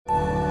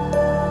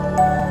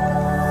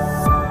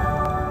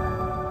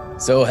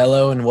So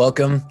hello and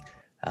welcome.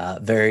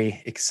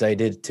 Very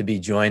excited to be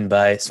joined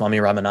by Swami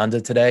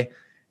Ramananda today.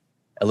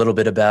 A little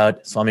bit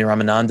about Swami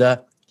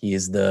Ramananda. He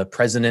is the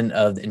president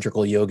of the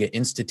Integral Yoga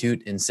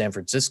Institute in San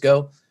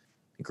Francisco,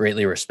 a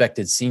greatly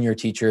respected senior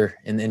teacher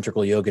in the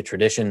Integral Yoga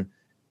tradition.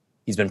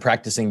 He's been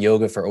practicing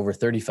yoga for over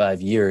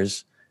 35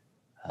 years.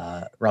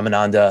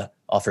 Ramananda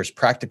offers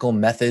practical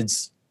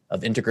methods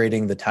of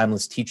integrating the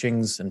timeless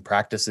teachings and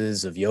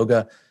practices of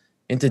yoga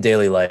into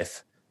daily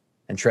life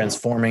and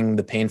transforming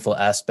the painful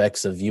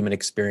aspects of human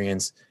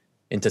experience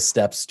into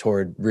steps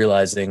toward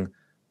realizing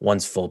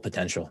one's full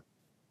potential.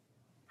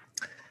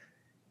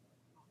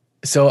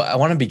 So I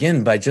want to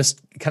begin by just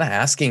kind of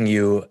asking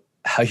you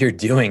how you're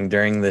doing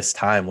during this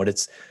time, what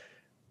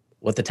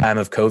the time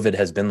of COVID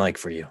has been like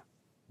for you.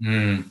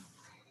 It's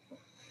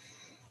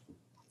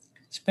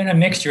been a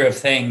mixture of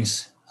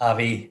things,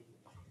 Avi.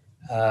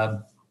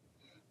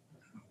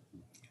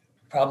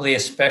 Probably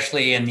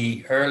especially in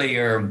the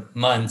earlier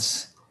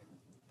months,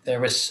 there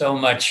was so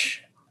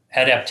much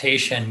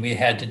adaptation we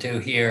had to do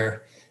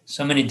here,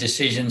 so many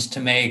decisions to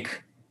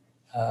make,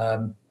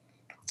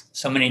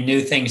 so many new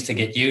things to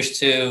get used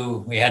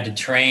to. We had to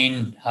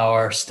train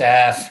our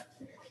staff,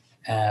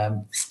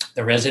 the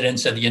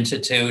residents of the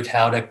Institute,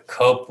 how to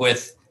cope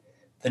with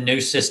the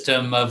new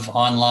system of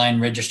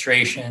online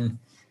registration.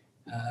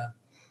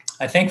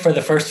 I think for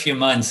the first few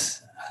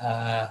months,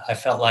 I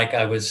felt like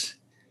I was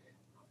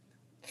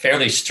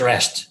fairly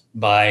stressed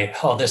by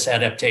all this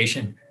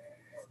adaptation.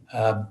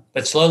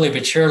 But slowly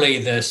but surely,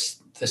 the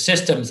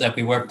systems that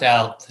we worked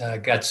out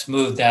got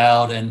smoothed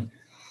out, and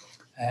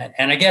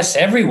I guess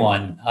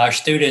everyone, our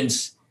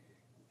students,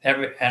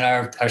 and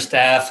our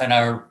staff and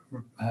our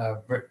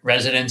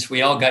residents,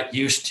 we all got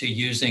used to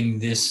using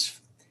this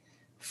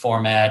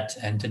format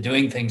and to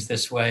doing things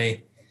this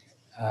way,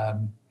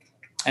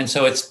 and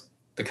so it's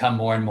become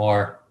more and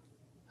more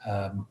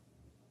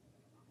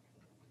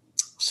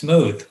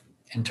smooth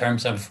in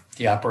terms of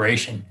the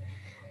operation,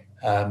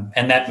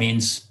 and that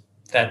means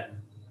that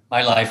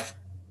my life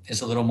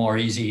is a little more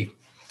easy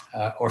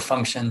or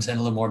functions in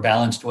a little more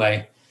balanced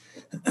way.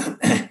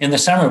 In the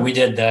summer, we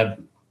did the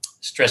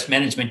stress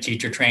management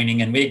teacher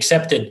training, and we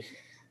accepted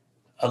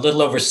a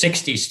little over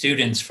 60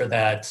 students for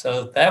that.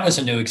 So that was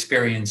a new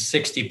experience,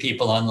 60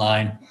 people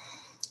online,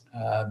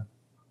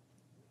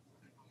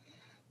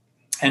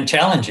 and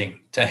challenging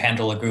to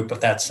handle a group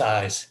of that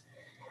size.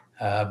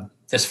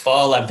 This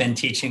fall, I've been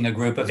teaching a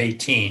group of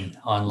 18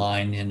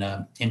 online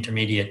in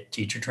intermediate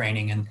teacher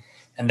training, and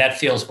that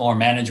feels more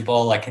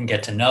manageable. I can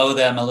get to know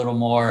them a little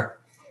more.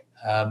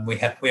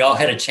 We all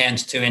had a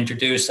chance to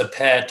introduce a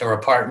pet or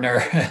a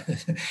partner.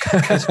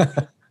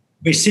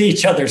 We see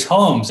each other's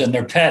homes and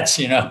their pets.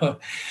 The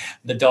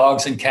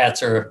dogs and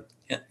cats are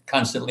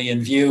constantly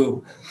in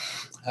view.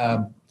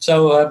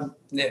 So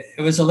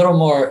it was a little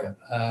more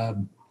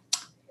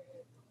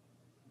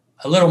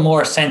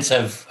sense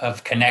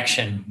of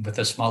connection with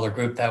a smaller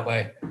group that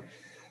way.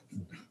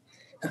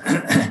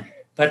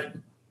 But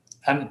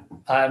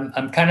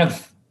I'm kind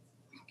of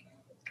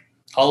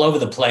all over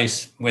the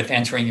place with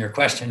answering your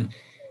question.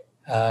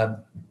 I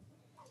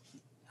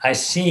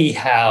see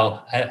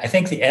how, I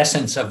think the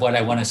essence of what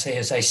I want to say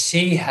is I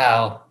see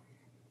how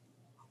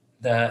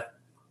the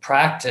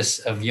practice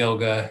of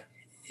yoga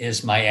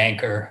is my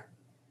anchor.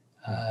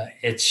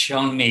 It's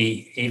shown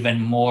me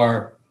even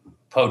more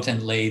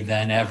potently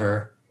than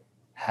ever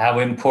how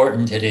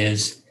important it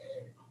is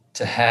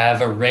to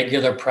have a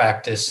regular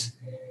practice,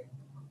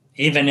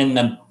 even in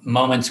the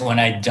moments when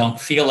I don't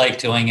feel like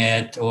doing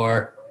it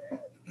or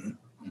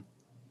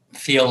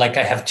feel like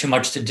I have too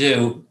much to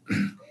do.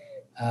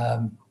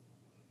 I'm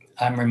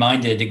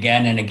reminded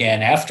again and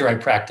again after I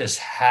practice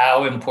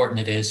how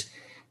important it is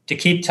to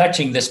keep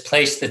touching this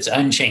place that's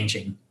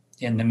unchanging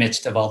in the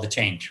midst of all the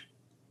change.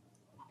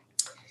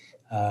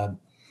 To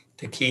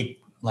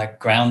keep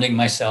grounding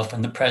myself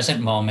in the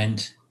present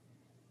moment,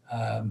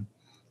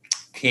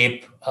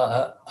 keep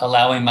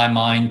allowing my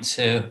mind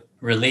to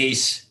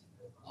release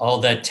all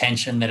the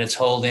tension that it's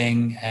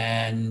holding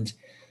and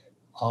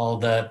all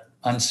the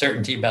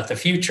uncertainty about the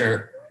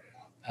future,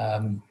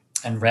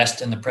 and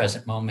rest in the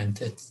present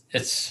moment.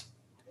 That's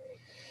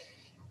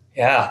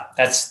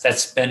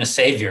been a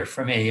savior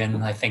for me,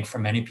 and I think for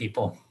many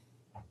people.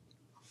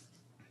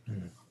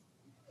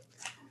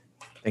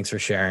 Thanks for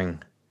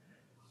sharing.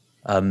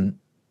 I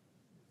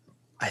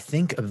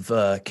think of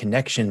a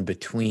connection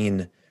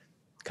between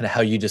kind of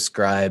how you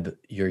describe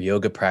your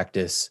yoga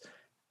practice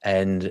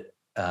and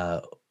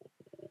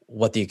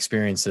what the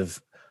experience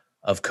of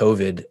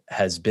COVID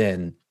has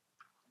been.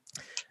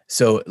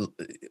 So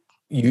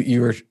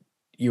you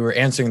were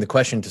answering the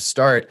question to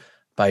start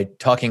by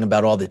talking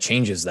about all the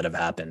changes that have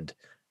happened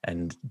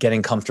and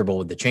getting comfortable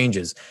with the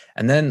changes.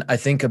 And then I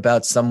think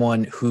about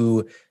someone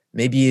who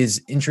maybe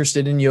is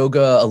interested in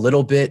yoga a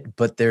little bit,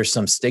 but there's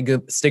some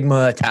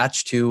stigma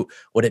attached to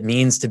what it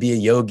means to be a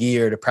yogi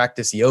or to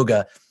practice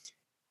yoga.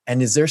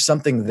 And is there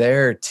something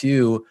there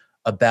too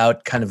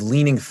about kind of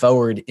leaning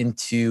forward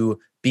into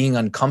being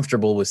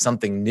uncomfortable with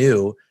something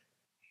new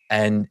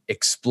and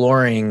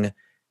exploring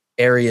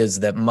areas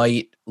that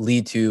might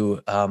lead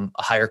to a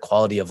higher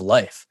quality of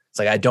life. It's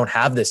like, I don't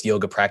have this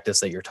yoga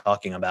practice that you're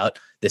talking about,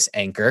 this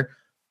anchor,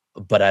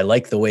 but I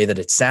like the way that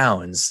it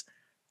sounds.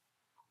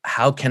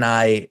 How can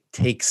I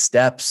take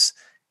steps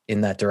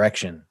in that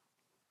direction?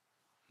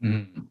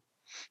 Mm.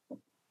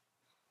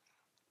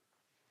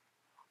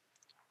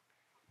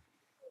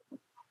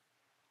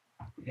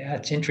 Yeah,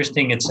 it's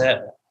interesting.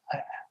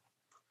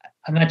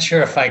 I'm not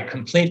sure if I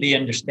completely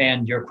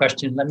understand your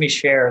question. Let me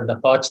share the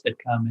thoughts that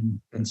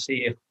come and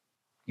see if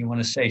you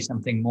want to say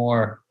something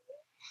more.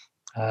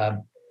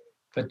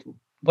 But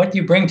what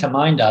you bring to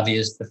mind, Avi,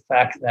 is the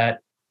fact that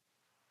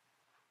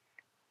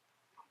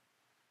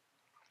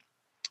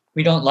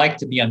we don't like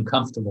to be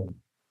uncomfortable.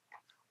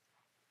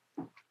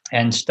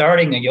 And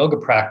starting a yoga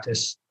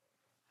practice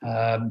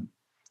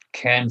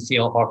can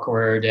feel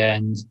awkward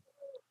and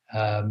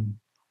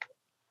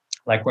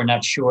like we're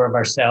not sure of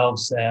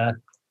ourselves.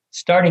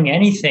 Starting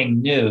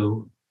anything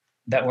new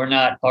that we're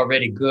not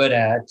already good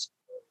at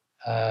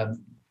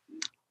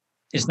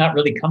is not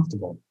really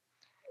comfortable.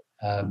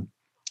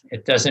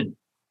 It doesn't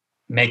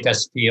make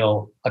us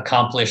feel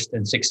accomplished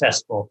and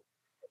successful.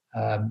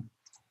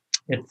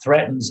 It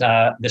threatens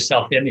the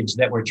self-image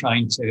that we're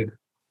trying to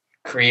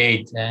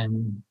create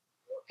and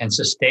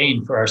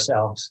sustain for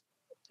ourselves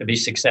to be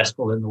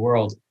successful in the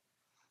world.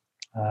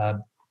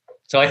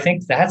 So I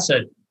think that's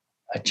a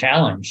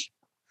challenge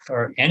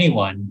for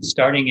anyone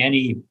starting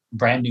any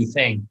brand new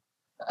thing.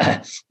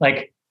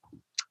 Like,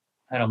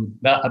 I don't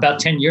know, about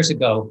 10 years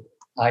ago,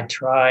 I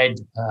tried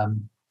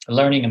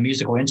learning a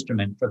musical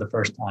instrument for the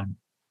first time.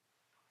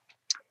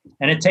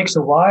 And it takes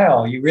a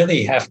while. You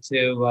really have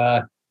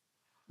to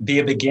be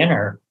a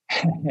beginner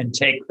and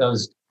take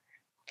those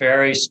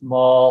very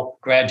small,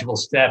 gradual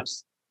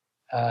steps.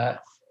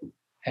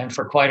 And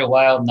for quite a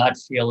while, not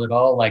feel at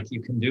all like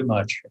you can do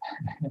much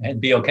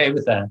and be okay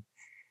with that.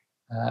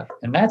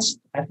 And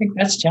I think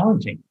that's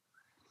challenging,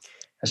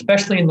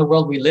 especially in the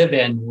world we live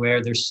in,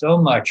 where there's so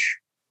much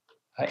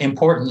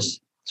importance,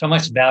 so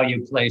much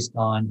value placed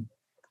on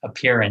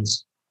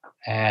appearance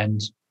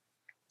and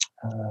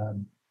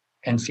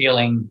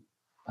feeling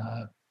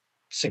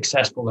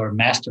successful or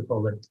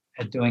masterful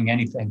at doing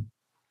anything.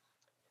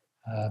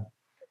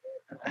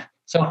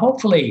 So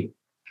hopefully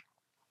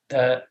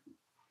the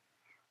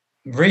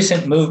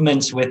recent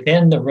movements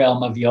within the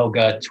realm of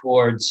yoga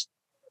towards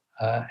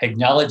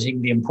acknowledging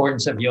the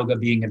importance of yoga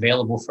being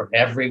available for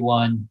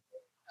everyone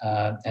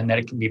and that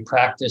it can be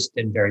practiced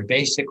in very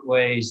basic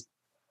ways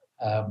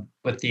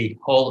with the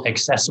whole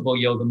accessible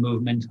yoga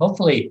movement.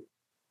 Hopefully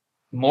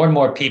more and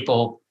more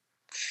people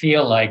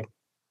feel like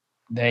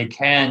they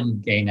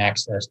can gain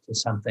access to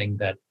something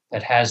that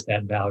has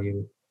that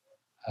value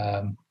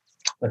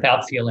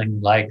without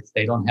feeling like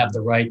they don't have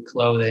the right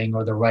clothing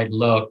or the right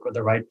look or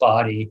the right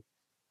body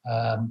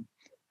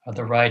or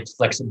the right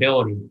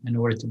flexibility in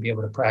order to be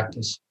able to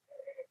practice.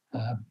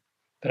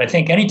 But I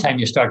think anytime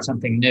you start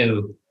something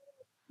new,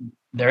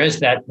 there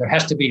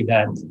has to be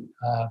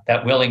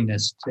that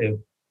willingness to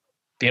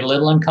be a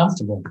little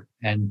uncomfortable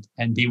and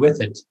be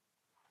with it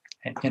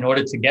in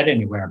order to get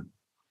anywhere.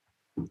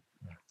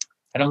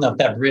 I don't know if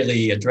that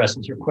really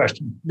addresses your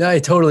question. No,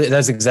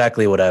 that's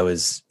exactly what I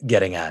was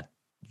getting at,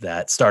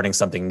 that starting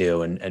something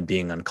new and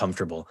being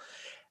uncomfortable.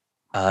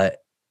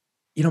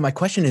 My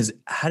question is,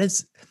 how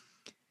does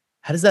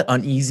that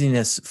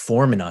uneasiness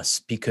form in us?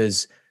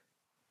 Because,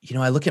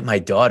 I look at my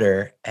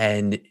daughter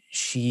and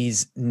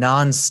she's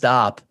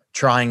nonstop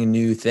trying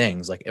new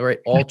things. Like, right,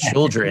 all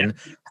children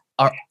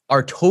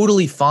are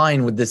totally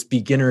fine with this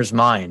beginner's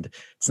mind.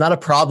 It's not a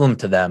problem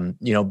to them,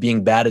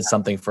 being bad at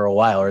something for a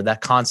while, or that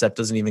concept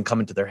doesn't even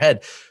come into their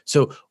head.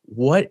 So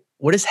what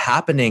is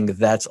happening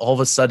that's all of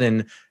a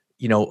sudden,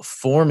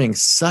 forming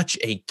such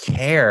a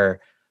care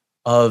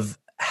of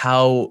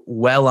how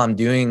well I'm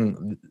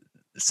doing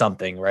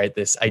something, right?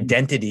 This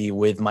identity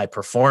with my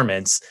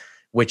performance,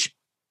 which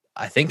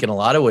I think in a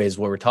lot of ways,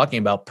 what we're talking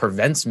about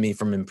prevents me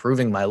from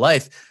improving my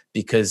life,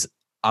 because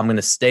I'm going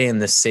to stay in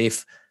this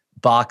safe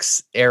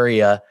box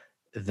area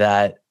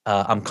that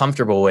I'm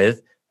comfortable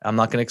with. I'm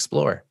not going to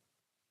explore.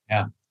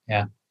 Yeah.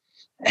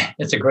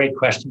 It's a great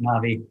question,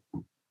 Avi.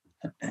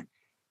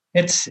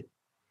 It's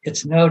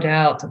no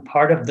doubt a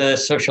part of the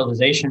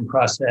socialization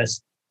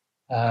process,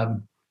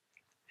 and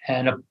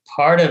a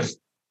part of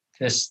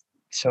this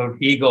sort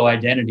of ego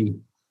identity.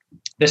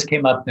 This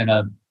came up in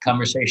a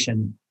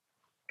conversation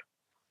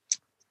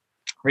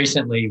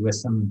recently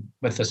with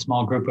a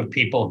small group of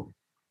people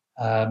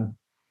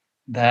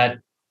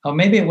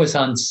maybe it was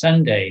on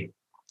Sunday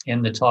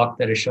in the talk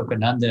that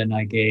Ashokananda and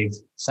I gave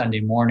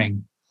Sunday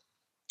morning.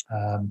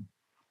 I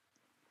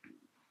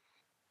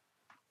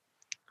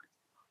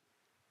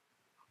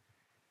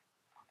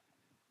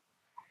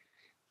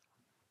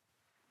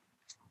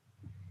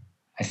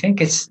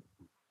think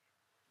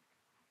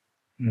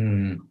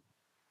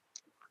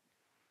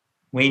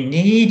we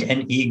need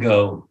an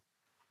ego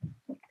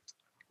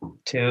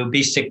to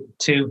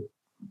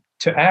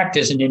act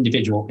as an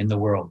individual in the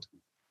world.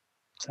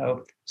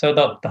 So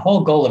the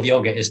whole goal of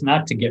yoga is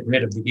not to get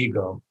rid of the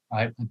ego,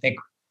 right? I think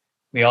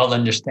we all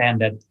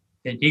understand that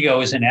the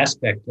ego is an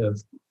aspect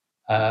of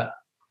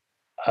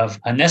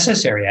a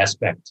necessary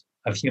aspect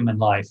of human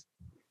life.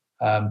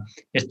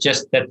 It's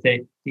just that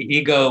the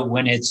ego,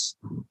 when it's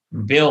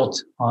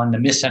built on the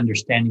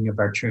misunderstanding of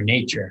our true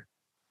nature,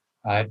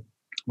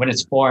 when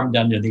it's formed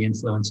under the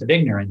influence of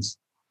ignorance,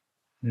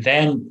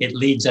 then it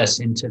leads us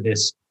into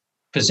this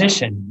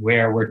position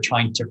where we're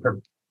trying to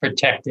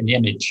protect an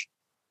image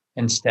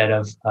instead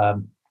of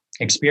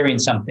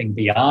experience something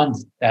beyond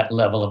that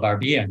level of our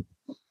being.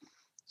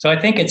 So I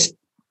think it's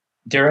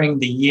during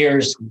the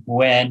years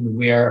when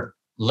we're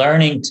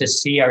learning to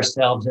see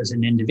ourselves as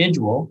an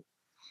individual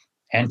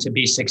and to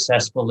be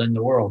successful in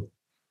the world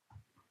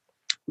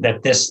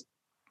that this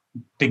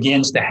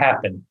begins to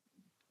happen,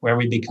 where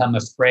we become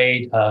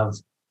afraid of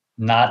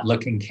not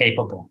looking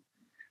capable.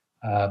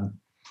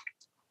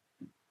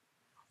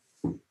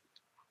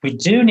 We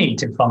do need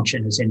to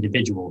function as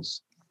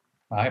individuals,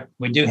 right?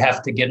 We do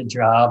have to get a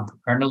job,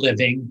 earn a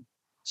living,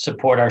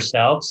 support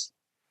ourselves.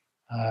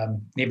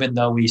 Even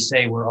though we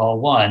say we're all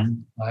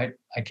one, right?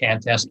 I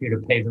can't ask you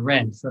to pay the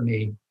rent for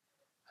me.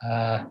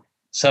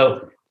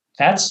 So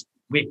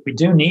we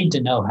do need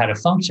to know how to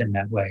function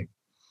that way.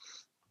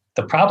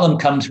 The problem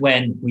comes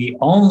when we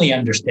only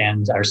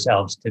understand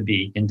ourselves to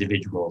be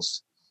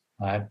individuals,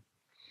 right?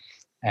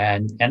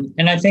 And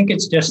I think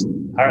it's just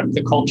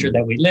the culture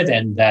that we live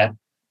in that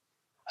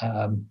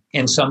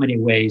in so many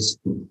ways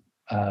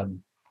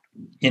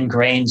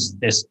ingrains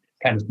this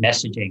kind of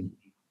messaging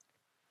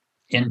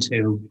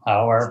into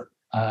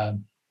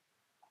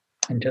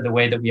into the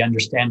way that we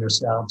understand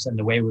ourselves and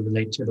the way we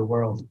relate to the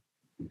world.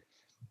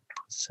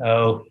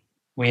 So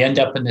we end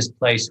up in this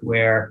place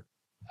where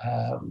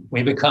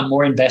we become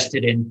more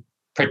invested in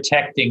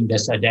protecting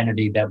this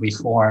identity that we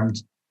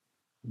formed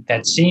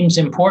that seems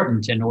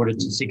important in order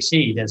to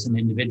succeed as an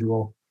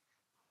individual,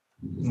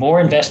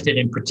 more invested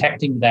in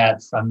protecting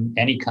that from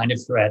any kind of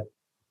threat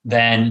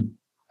than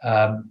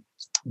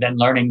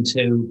learning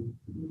to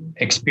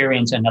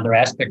experience another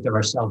aspect of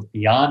ourselves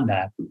beyond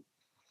that,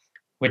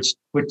 which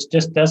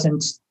just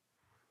doesn't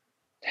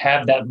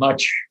have that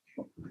much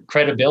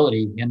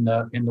credibility in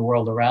the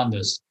world around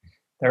us.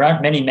 There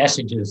aren't many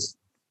messages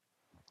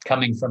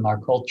coming from our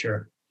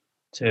culture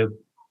to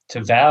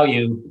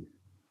value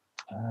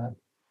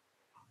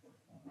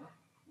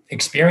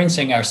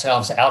experiencing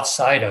ourselves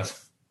outside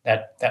of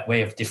that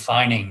way of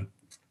defining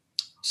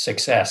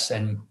success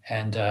and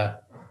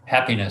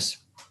happiness.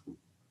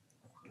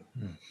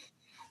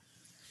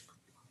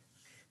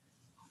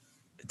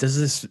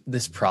 Does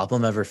this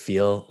problem ever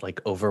feel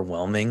like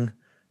overwhelming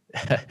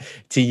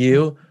to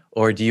you,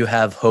 or do you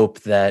have hope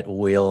that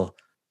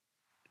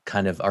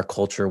our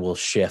culture will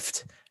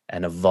shift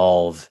and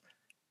evolve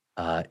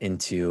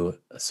into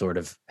a sort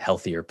of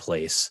healthier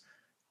place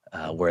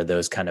where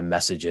those kind of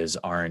messages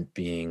aren't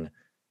being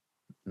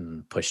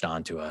pushed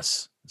onto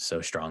us so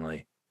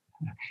strongly?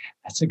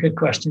 That's a good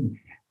question.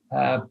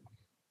 I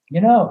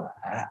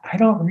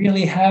don't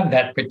really have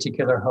that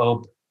particular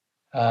hope.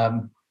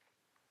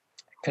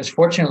 Because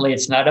fortunately,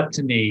 it's not up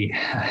to me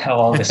how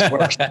all this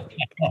works,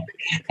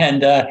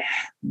 and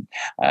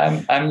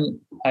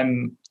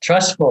I'm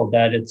trustful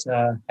that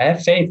I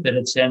have faith that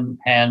it's in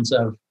hands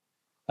of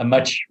a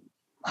much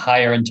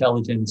higher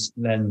intelligence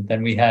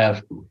than we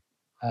have.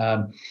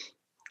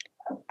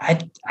 I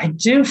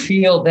do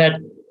feel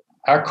that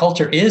our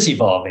culture is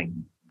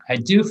evolving. I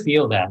do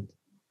feel that,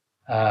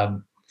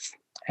 and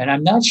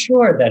I'm not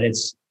sure that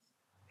it's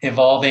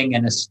evolving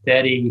in a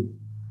steady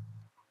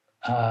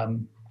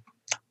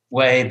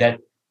way that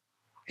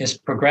is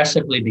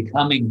progressively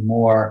becoming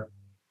more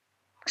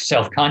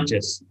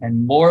self-conscious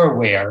and more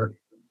aware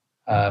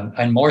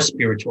and more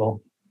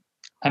spiritual.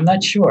 I'm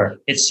not sure.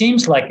 It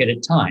seems like it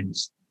at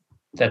times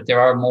that there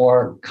are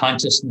more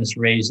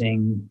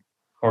consciousness-raising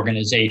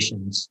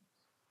organizations,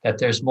 that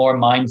there's more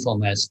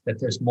mindfulness, that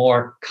there's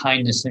more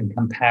kindness and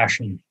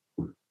compassion.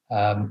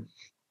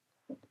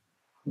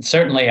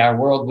 Certainly our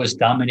world was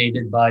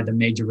dominated by the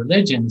major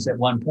religions at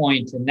one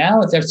point, and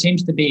now there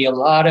seems to be a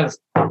lot of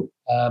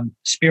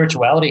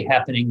spirituality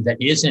happening that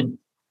isn't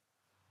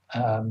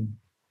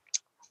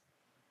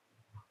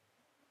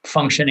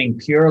functioning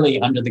purely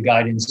under the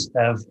guidance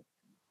of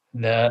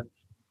the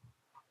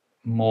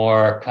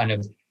more kind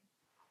of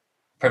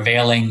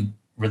prevailing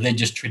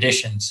religious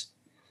traditions.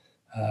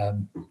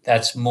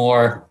 That's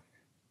more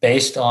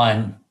based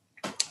on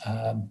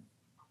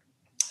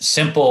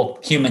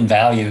simple human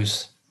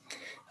values.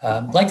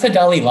 Like the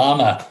Dalai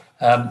Lama,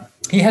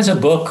 he has a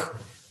book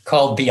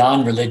called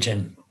Beyond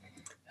Religion.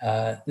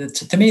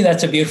 To me,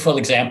 that's a beautiful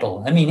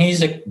example. I mean,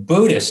 he's a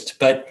Buddhist,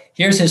 but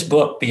here's his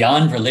book,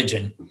 Beyond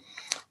Religion,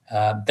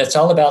 that's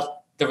all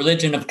about the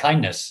religion of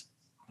kindness,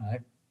 right?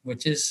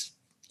 Which is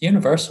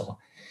universal,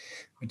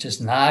 which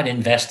is not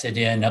invested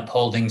in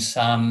upholding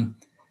some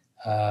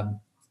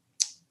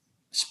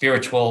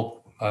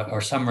spiritual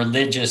or some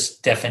religious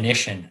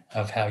definition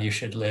of how you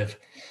should live.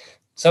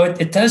 So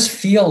it does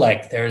feel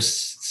like there's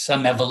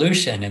some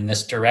evolution in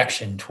this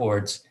direction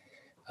towards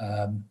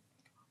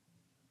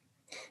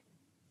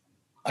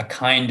a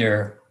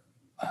kinder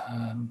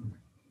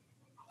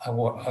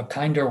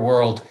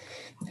world.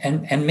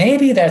 And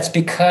maybe that's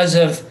because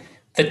of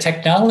the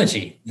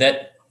technology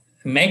that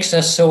makes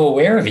us so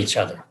aware of each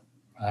other,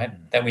 right?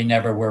 That we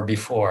never were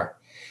before.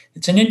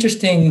 It's an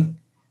interesting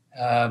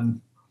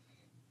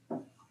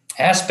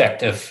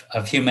aspect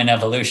of human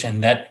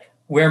evolution that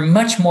we're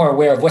much more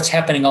aware of what's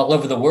happening all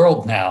over the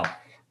world now.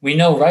 We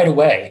know right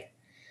away.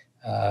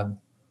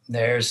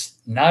 There's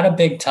not a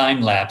big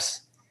time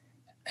lapse,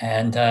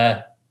 and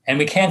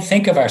we can't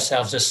think of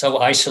ourselves as so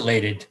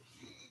isolated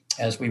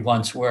as we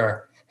once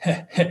were.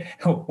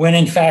 When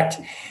in fact,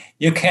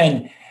 you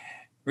can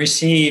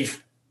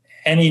receive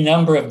any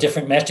number of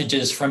different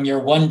messages from your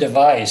one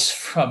device,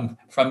 from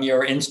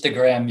your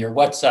Instagram, your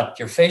WhatsApp,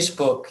 your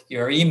Facebook,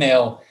 your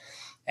email,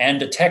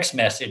 and a text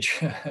message.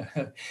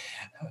 I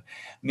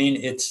mean,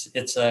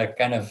 it's a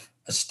kind of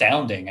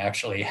astounding,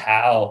 actually,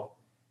 how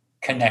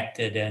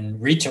connected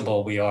and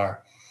reachable we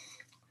are.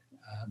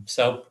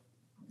 So,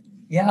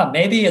 yeah,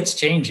 maybe it's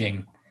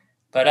changing,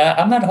 but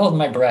I'm not holding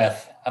my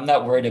breath. I'm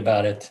not worried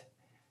about it.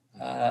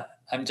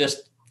 I'm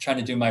just trying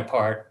to do my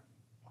part.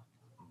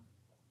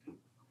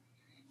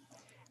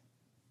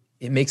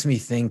 It makes me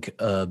think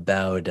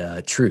about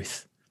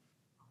truth.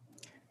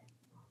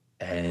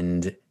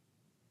 And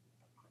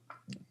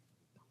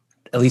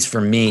at least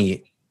for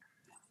me,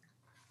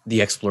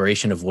 the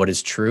exploration of what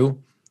is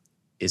true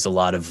is a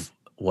lot of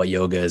what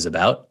yoga is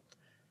about.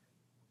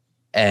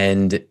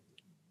 And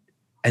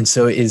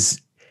so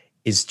is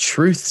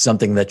truth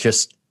something that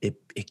just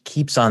it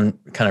keeps on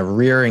kind of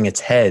rearing its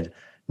head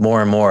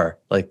more and more,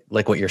 like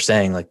what you're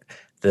saying, like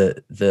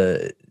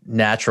the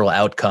natural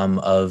outcome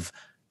of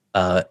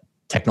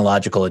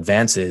technological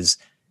advances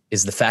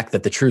is the fact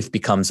that the truth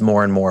becomes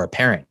more and more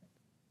apparent,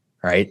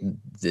 right?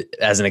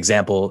 As an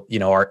example,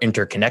 our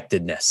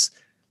interconnectedness.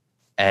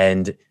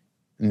 And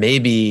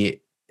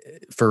maybe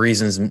for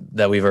reasons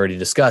that we've already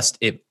discussed,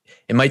 it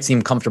might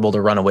seem comfortable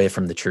to run away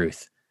from the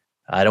truth.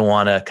 I don't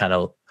want to kind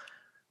of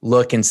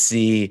look and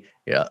see,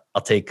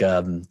 I'll take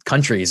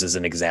countries as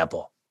an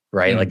example,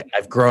 right? Like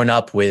I've grown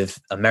up with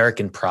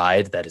American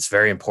pride that is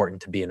very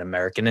important to be an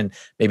American. And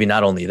maybe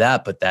not only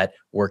that, but that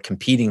we're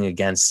competing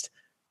against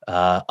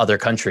other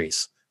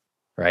countries,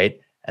 right?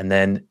 And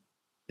then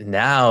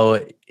now,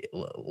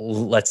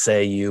 let's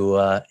say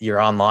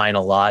you're online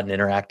a lot and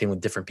interacting with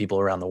different people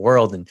around the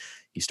world, and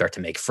you start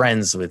to make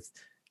friends with,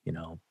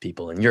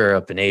 people in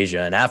Europe and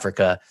Asia and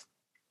Africa.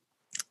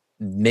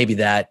 Maybe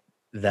that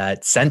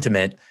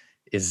sentiment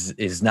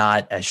is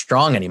not as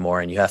strong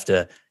anymore, and you have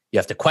to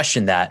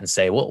question that and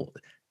say, well,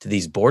 do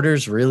these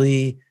borders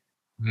really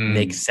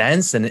make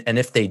sense? And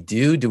if they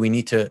do we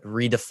need to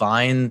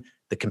redefine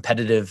the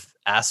competitive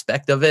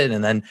aspect of it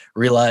and then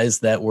realize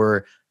that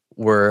we're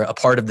a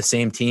part of the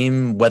same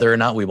team, whether or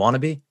not we want to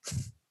be?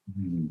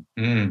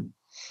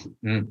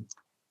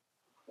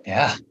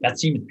 Yeah, that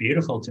seems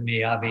beautiful to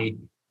me, Avi,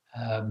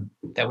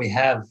 that we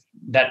have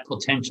that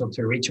potential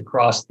to reach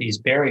across these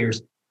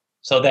barriers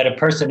so that a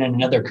person in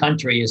another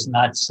country is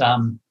not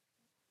some,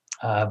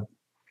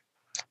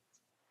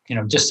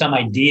 just some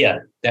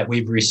idea that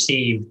we've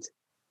received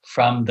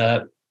from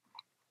the,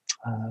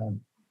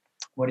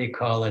 what do you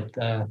call it?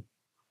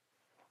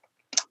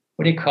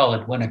 What do you call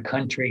it when a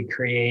country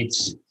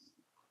creates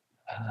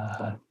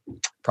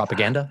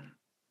propaganda?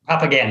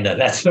 Propaganda.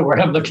 That's the word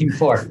I'm looking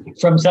for.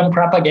 From some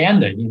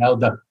propaganda,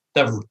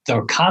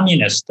 the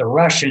communists, the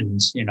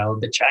Russians,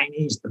 the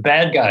Chinese, the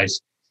bad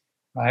guys,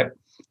 right?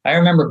 I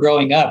remember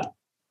growing up,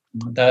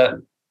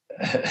 there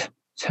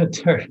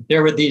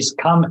were these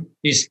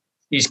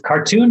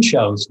cartoon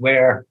shows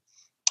where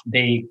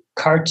the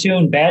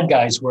cartoon bad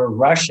guys were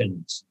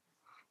Russians,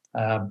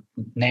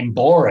 named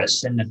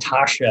Boris and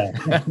Natasha.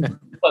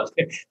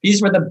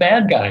 These were the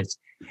bad guys.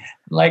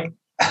 Like,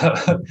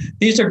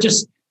 these are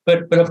just,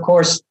 but of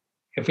course,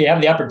 if we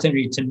have the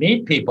opportunity to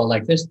meet people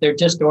like this, they're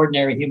just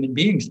ordinary human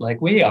beings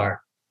like we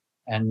are,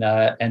 and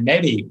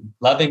maybe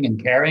loving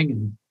and caring.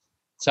 And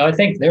so I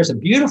think there's a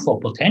beautiful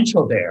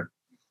potential there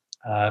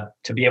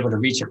to be able to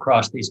reach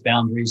across these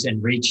boundaries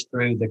and reach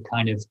through the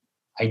kind of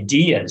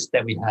ideas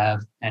that we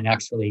have and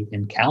actually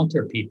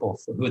encounter people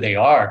for who they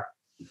are.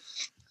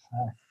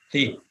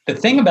 The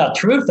thing about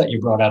truth that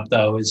you brought up,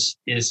 though,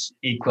 is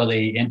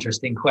equally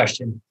interesting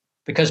question,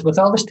 because with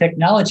all this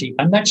technology,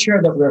 I'm not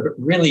sure that we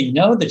really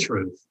know the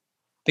truth,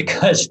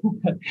 because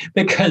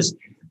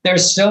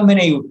there's so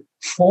many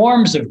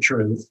forms of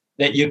truth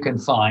that you can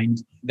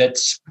find that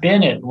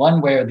spin it one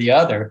way or the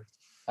other,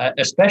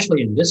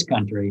 especially in this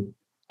country.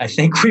 I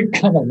think we've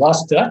kind of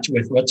lost touch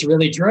with what's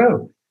really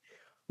true,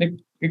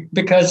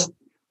 because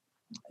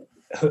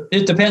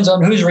it depends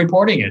on who's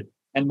reporting it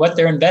and what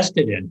they're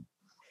invested in.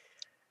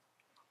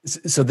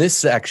 So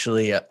this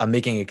actually, I'm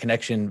making a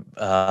connection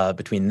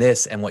between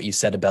this and what you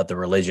said about the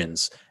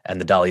religions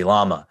and the Dalai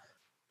Lama,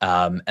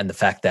 and the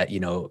fact that,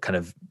 kind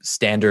of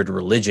standard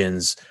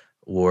religions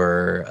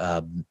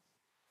were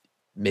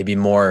maybe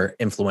more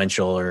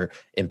influential or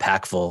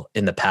impactful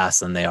in the past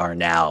than they are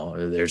now.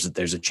 There's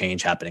a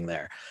change happening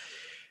there.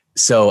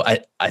 So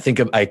I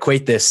think I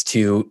equate this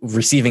to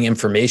receiving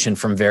information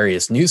from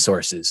various news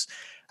sources.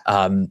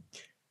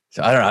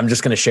 So I don't know. I'm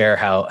just going to share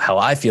how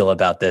I feel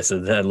about this,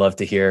 and then I'd love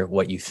to hear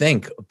what you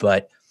think.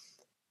 But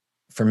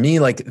for me,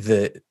 like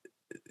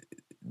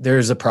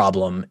there's a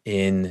problem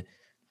in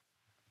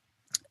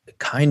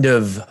kind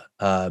of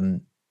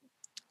I'm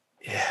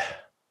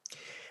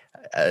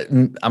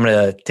going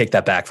to take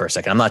that back for a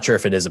second. I'm not sure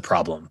if it is a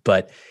problem,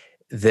 but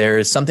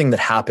there's something that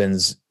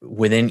happens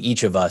within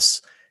each of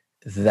us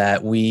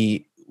that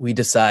we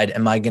decide,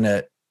 am I going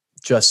to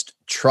just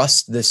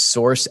trust this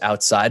source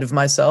outside of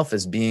myself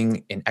as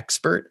being an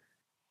expert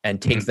and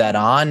take that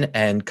on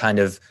and kind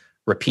of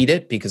repeat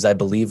it because I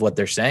believe what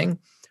they're saying?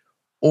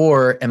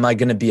 Or am I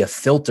going to be a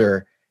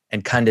filter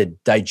and kind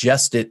of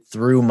digest it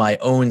through my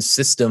own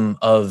system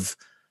of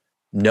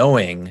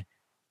knowing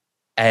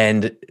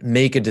and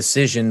make a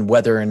decision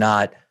whether or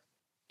not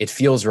it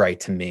feels right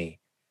to me?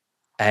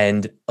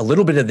 And a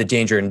little bit of the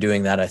danger in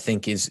doing that, I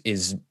think,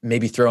 is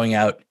maybe throwing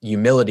out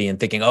humility and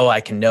thinking, oh,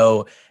 I can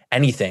know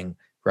anything,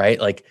 right?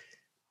 Like,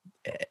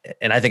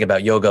 and I think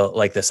about yoga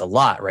like this a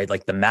lot, right?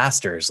 Like the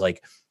masters,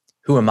 like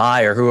who am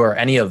I or who are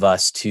any of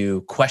us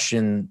to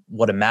question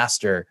what a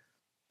master,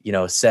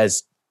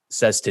 says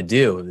to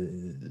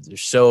do?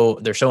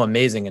 They're so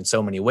amazing in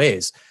so many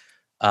ways.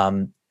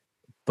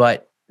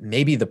 But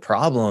maybe the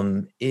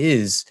problem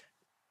is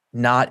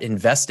not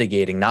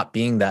investigating, not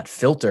being that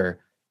filter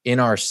in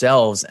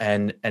ourselves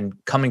and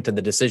coming to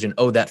the decision,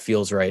 oh, that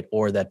feels right,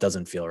 or that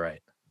doesn't feel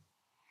right.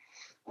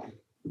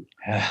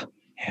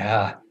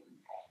 Yeah.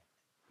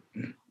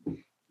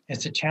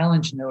 It's a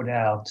challenge, no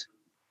doubt.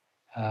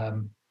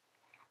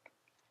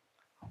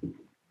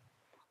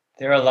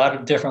 There are a lot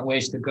of different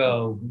ways to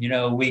go.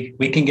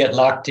 We can get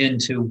locked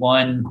into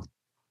one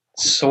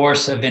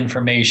source of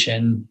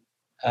information,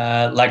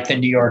 like the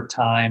New York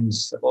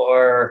Times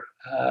or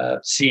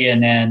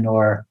CNN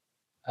or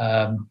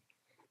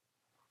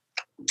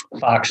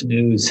Fox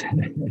News,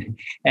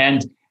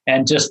 and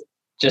just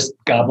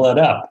gobble it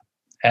up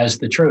as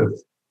the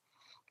truth.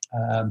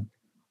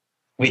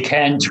 We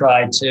can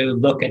try to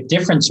look at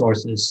different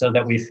sources so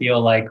that we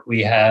feel like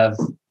we have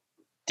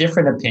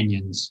different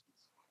opinions.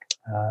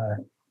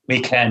 We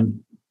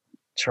can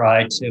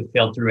try to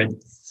filter it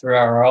through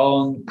our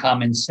own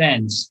common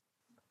sense.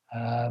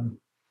 I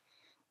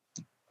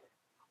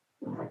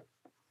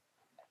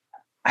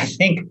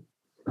think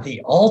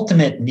the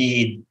ultimate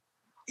need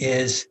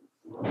is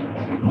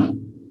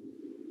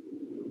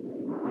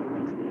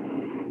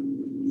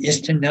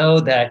to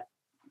know that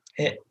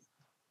the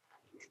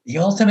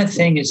ultimate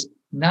thing is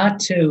not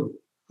to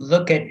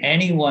look at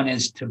anyone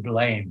as to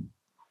blame.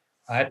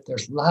 Right?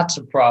 There's lots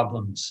of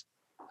problems,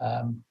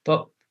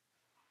 but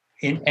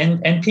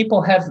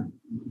people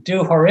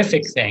do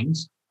horrific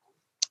things,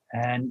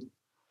 and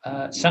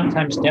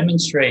sometimes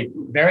demonstrate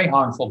very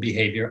harmful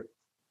behavior.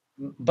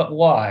 But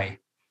why?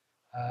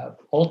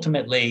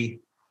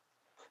 Ultimately,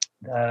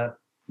 the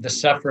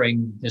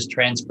suffering is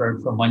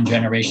transferred from one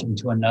generation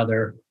to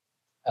another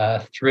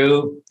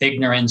through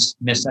ignorance,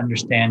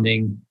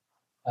 misunderstanding,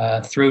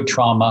 through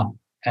trauma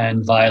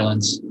and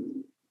violence.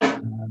 I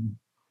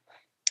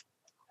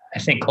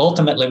think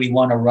ultimately we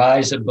want to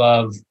rise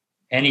above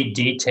any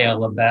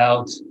detail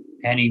about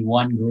any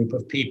one group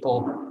of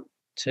people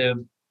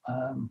to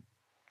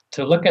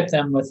look at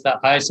them with the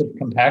eyes of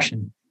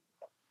compassion.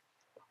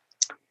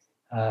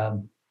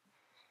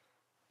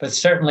 But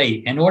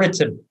certainly, in order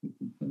to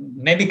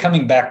maybe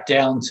coming back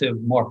down to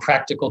more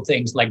practical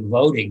things like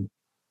voting,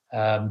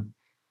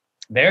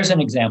 there's an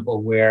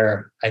example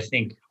where I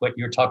think what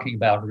you're talking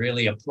about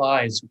really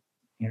applies.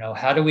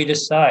 How do we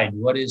decide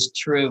what is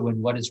true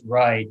and what is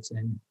right,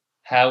 and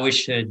how we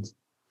should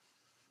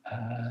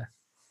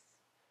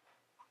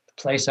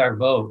place our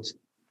vote?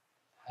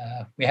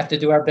 We have to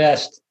do our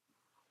best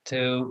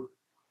to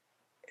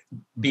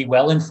be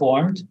well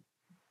informed,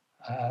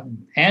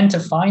 and to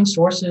find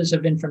sources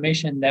of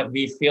information that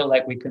we feel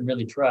like we can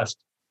really trust,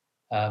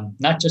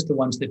 not just the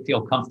ones that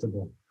feel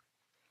comfortable,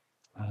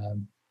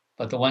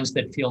 but the ones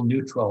that feel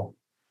neutral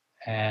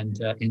and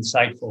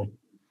insightful.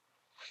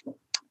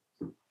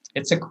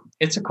 It's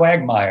a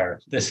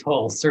quagmire, this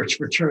whole search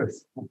for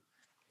truth.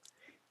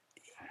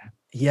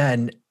 Yeah,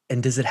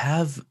 and does it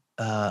have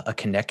a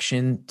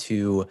connection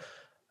to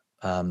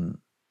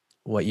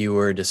what you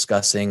were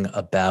discussing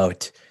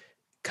about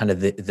kind of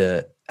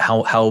the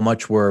how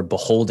much we're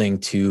beholding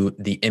to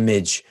the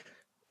image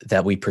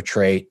that we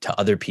portray to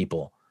other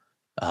people,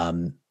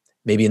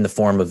 maybe in the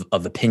form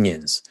of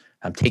opinions?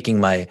 I'm taking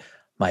my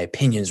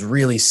opinions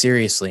really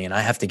seriously, and I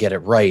have to get it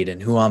right,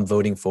 and who I'm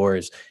voting for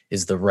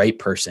is the right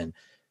person.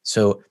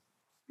 So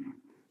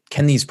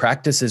can these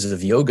practices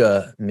of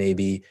yoga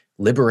maybe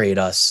liberate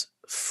us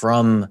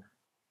from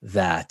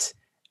that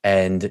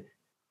and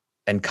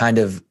kind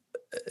of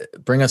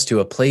bring us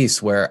to a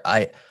place where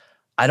I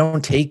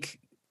don't take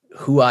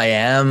who I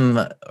am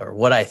or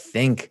what I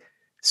think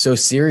so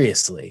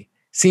seriously?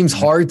 Seems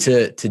hard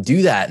to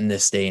do that in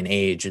this day and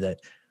age,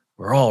 that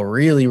we're all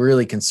really,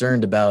 really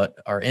concerned about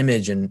our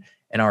image and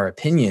our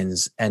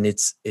opinions. And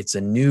it's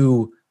a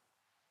new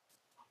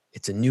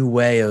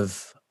way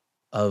of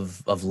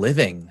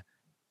living.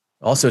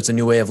 Also, it's a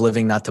new way of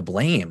living, not to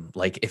blame.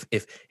 Like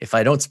if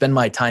I don't spend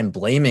my time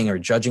blaming or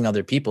judging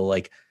other people,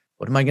 like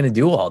what am I going to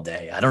do all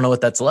day? I don't know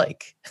what that's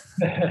like.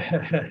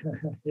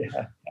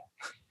 Yeah.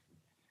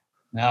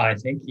 No, I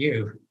think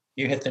you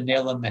hit the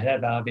nail on the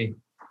head, Avi.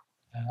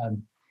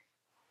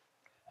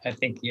 I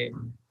think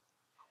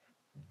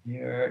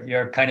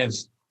you're kind of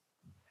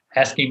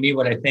asking me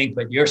what I think,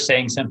 but you're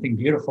saying something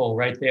beautiful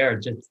right there.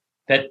 Just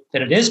that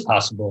it is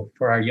possible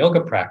for our yoga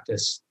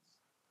practice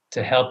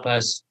to help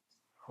us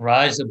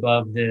rise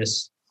above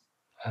this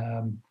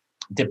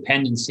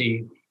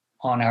dependency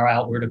on our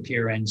outward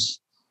appearance,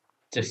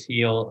 to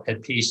feel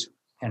at peace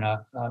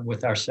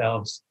with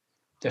ourselves,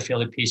 to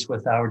feel at peace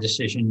with our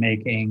decision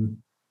making,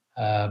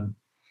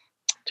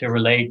 to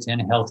relate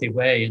in a healthy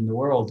way in the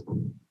world.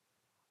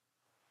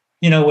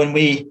 When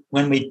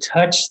we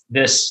touch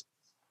this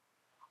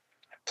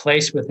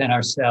place within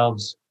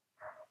ourselves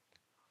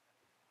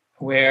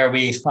where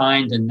we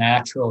find a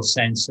natural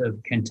sense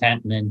of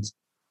contentment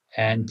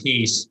and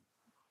peace,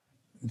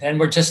 then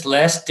we're just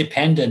less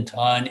dependent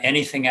on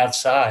anything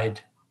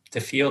outside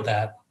to feel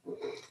that.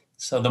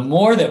 So the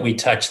more that we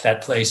touch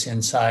that place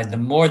inside, the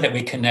more that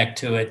we connect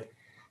to it,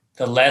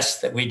 the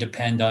less that we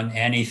depend on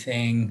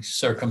anything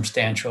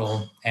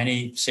circumstantial,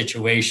 any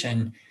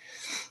situation,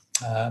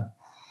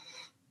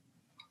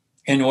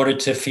 in order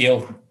to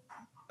feel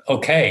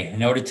okay,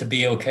 in order to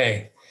be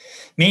okay.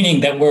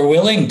 Meaning that we're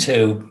willing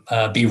to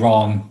be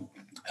wrong.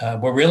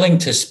 We're willing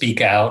to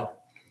speak out.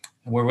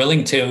 We're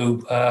willing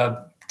to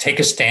take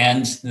a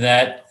stand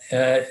that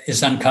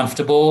is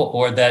uncomfortable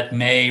or that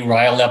may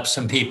rile up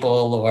some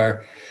people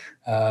or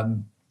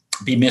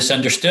be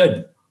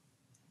misunderstood.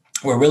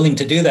 We're willing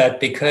to do that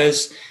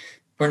because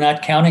we're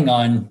not counting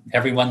on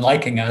everyone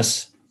liking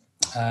us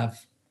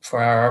for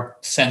our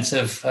sense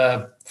of,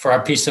 for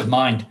our peace of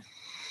mind.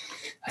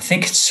 I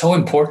think it's so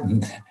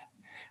important.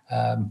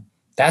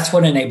 That's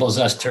what enables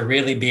us to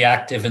really be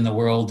active in the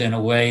world in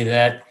a way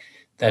that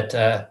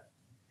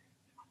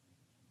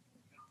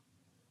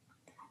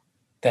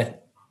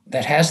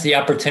has the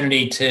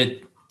opportunity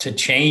to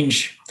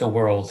change the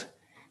world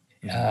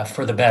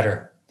for the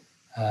better.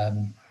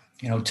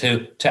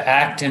 To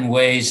act in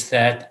ways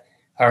that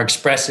are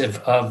expressive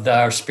of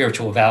our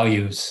spiritual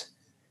values,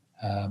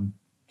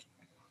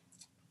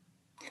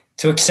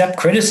 to accept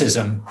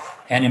criticism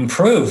and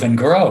improve and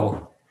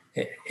grow.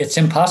 It's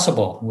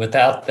impossible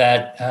without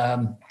that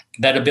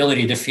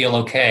ability to feel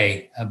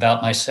okay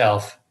about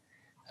myself,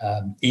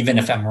 even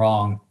if I'm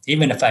wrong,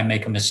 even if I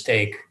make a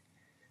mistake.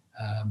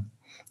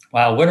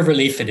 Wow, what a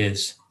relief it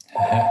is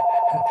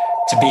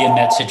to be in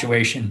that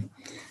situation.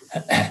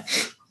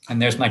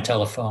 And there's my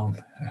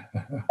telephone.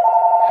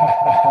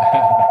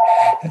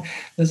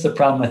 This is the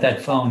problem with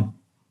that phone.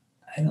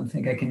 I don't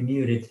think I can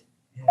mute it.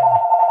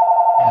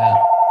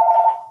 Yeah.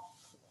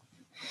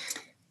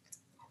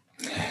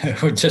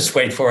 We'll just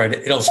wait for it.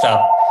 It'll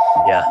stop.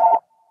 Yeah.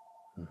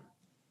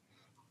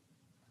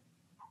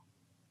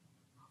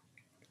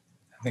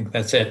 I think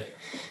that's it.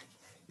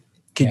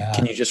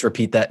 Can you just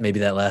repeat that,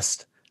 maybe that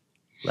last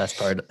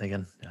part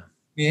again?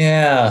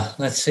 Yeah.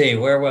 Let's see.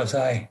 Where was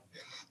I?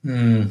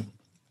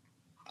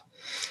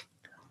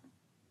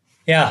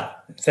 Yeah.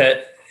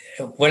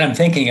 What I'm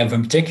thinking of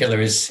in particular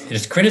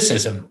is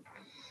criticism.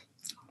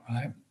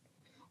 Right?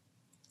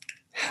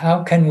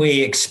 How can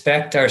we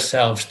expect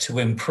ourselves to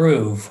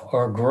improve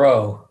or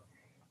grow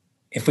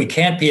if we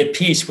can't be at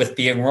peace with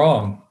being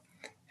wrong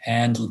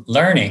and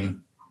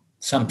learning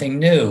something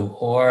new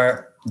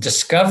or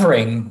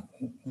discovering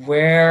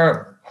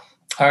where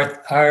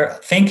our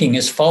thinking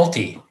is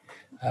faulty?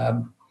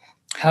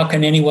 How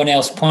can anyone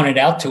else point it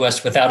out to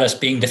us without us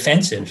being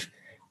defensive?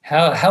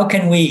 How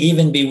can we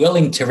even be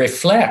willing to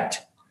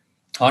reflect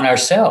on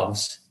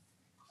ourselves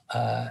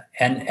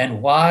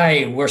and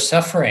why we're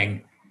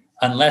suffering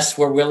unless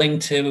we're willing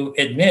to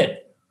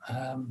admit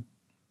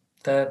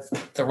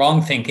the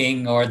wrong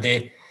thinking or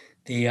the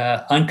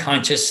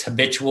unconscious,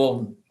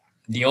 habitual,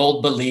 the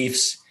old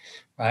beliefs,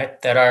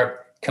 right, that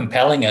are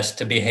compelling us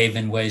to behave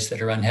in ways that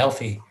are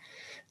unhealthy.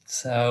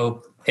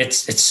 So it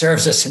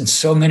serves us in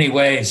so many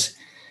ways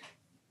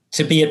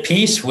to be at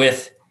peace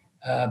with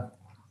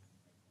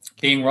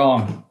being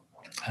wrong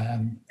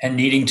and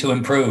needing to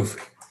improve.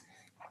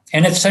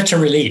 And it's such a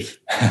relief.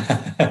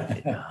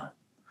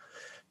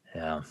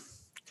 Yeah.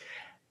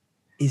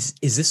 Is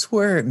this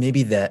where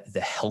maybe the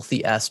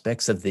healthy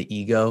aspects of the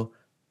ego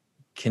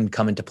can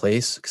come into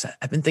place? Because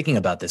I've been thinking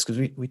about this,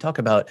 because we talk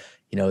about,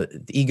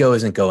 the ego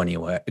isn't going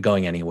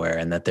anywhere,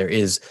 and that there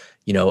is,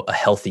 a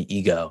healthy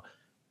ego.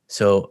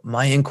 So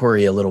my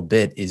inquiry a little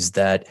bit is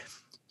that,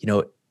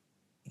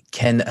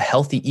 can a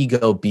healthy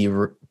ego be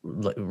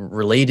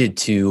related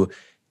to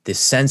this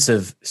sense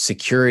of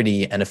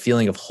security and a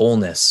feeling of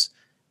wholeness,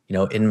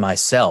 in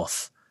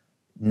myself,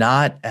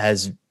 not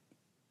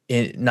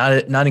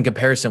in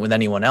comparison with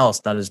anyone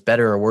else, not as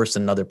better or worse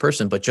than another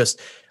person, but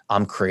just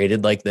I'm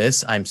created like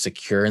this. I'm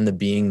secure in the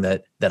being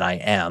that I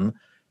am.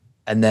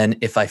 And then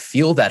if I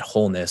feel that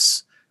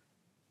wholeness,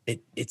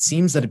 it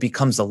seems that it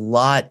becomes a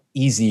lot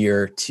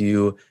easier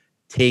to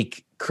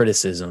take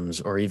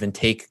criticisms or even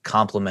take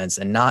compliments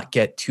and not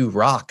get too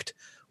rocked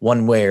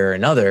one way or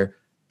another,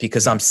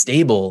 because I'm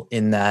stable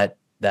in that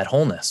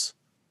wholeness.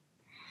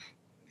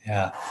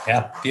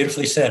 Yeah.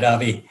 Beautifully said,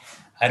 Avi.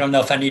 I don't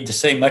know if I need to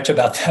say much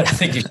about that. I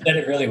think you said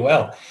it really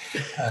well.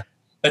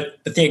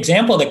 But the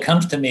example that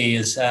comes to me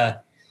is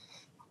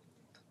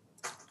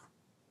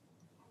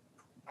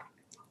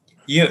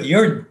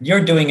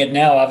you're doing it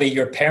now, Avi.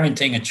 You're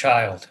parenting a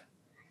child,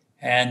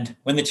 and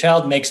when the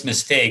child makes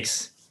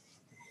mistakes,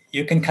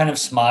 you can kind of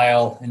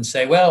smile and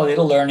say, "Well,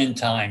 it'll learn in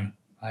time."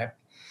 Right?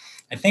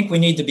 I think we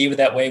need to be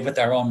that way with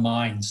our own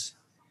minds,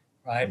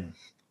 right?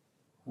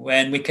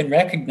 When we can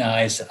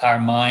recognize our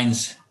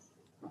minds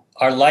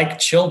are like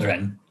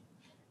children,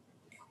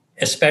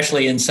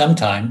 especially in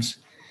sometimes,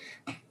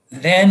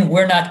 then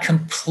we're not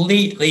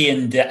completely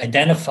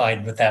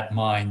identified with that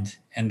mind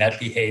and that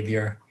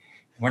behavior.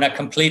 We're not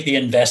completely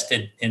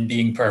invested in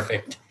being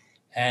perfect.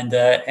 And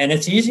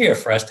it's easier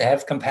for us to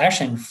have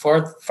compassion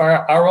for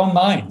our own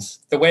minds,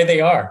 the way they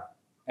are,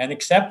 and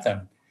accept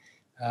them.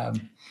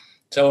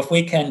 So if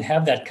we can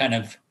have that kind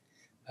of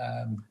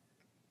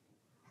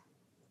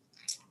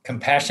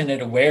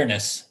compassionate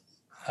awareness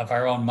of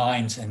our own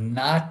minds and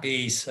not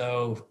be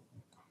so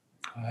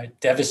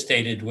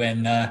devastated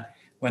when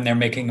they're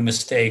making a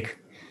mistake,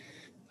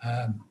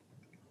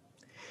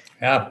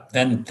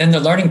 then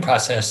the learning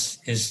process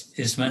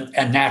is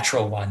a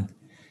natural one.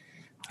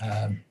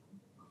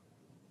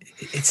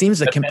 It seems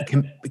like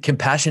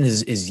compassion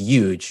is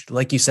huge.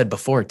 Like you said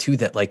before too,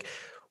 that like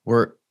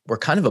we're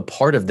kind of a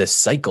part of this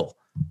cycle,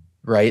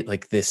 right?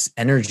 Like this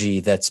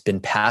energy that's been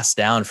passed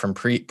down from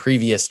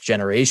previous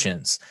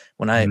generations.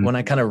 When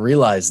I kind of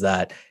realized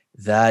that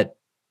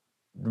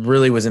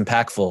really was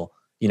impactful,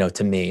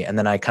 to me. And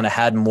then I kind of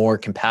had more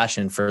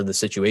compassion for the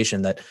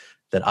situation that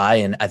I,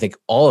 and I think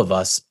all of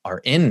us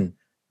are in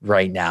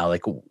right now.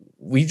 Like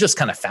we just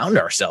kind of found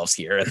ourselves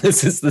here, and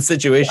this is the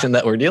situation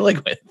that we're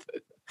dealing with.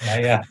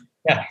 Yeah.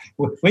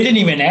 We didn't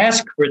even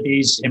ask for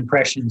these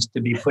impressions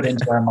to be put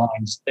into our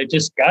minds. They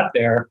just got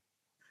there.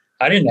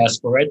 I didn't ask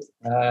for it.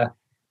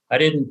 I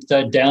didn't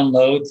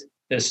download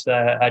this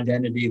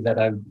identity that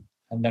I'm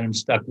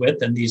stuck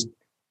with, and these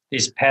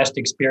past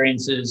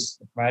experiences,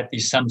 right?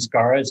 These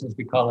samskaras, as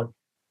we call it.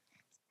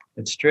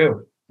 It's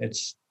true.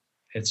 It's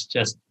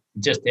just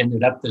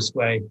ended up this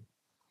way.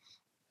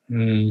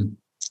 Yeah,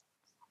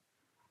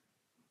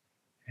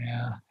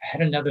 I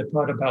had another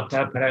thought about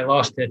that, but I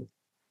lost it.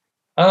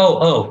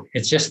 Oh,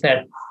 it's just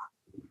that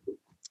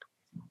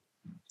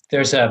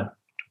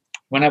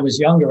when I was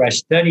younger, I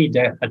studied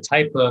a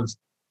type of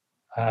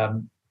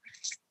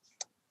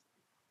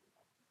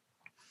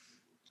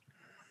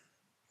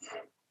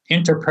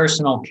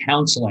interpersonal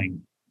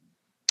counseling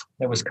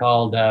that was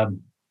called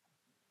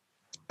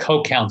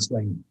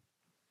co-counseling,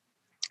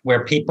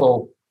 where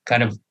people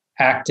kind of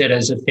acted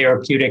as a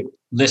therapeutic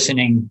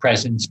listening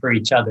presence for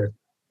each other.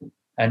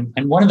 And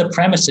one of the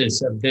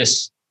premises of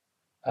this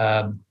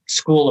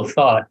school of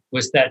thought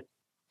was that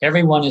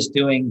everyone is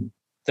doing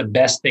the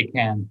best they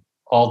can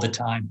all the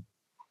time.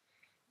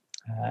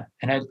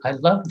 And I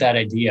loved that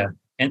idea.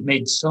 It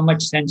made so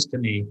much sense to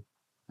me.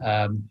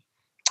 And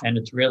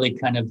it's really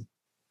kind of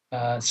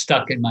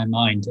stuck in my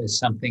mind as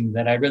something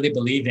that I really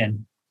believe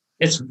in.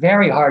 It's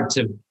very hard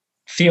to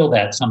feel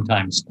that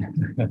sometimes.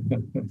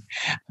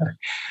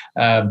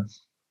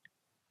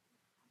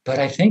 But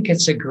I think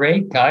it's a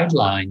great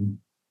guideline.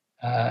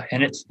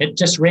 And it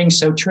just rings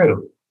so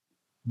true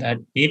that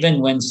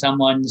even when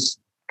someone's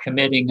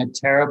committing a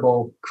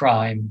terrible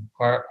crime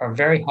or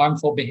very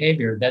harmful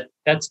behavior,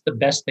 that's the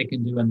best they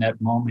can do in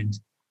that moment.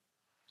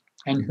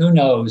 And who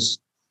knows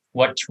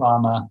what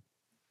trauma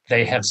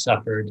they have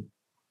suffered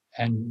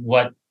and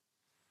what,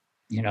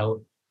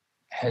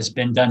 has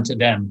been done to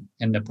them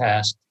in the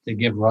past to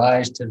give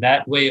rise to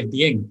that way of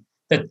being,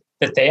 that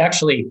they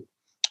actually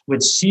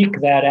would seek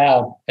that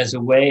out as a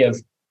way of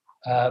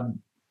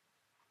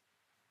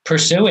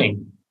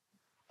pursuing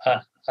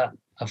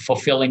a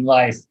fulfilling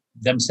life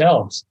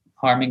themselves,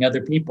 harming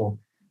other people.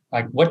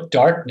 Like what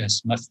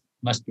darkness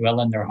must dwell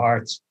in their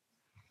hearts.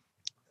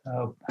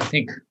 So I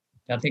think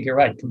you're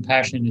right.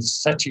 Compassion is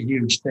such a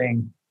huge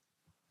thing.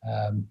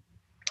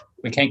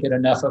 We can't get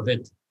enough of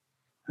it.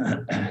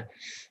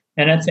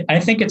 And I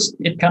think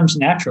it comes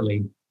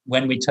naturally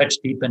when we touch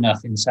deep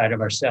enough inside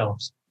of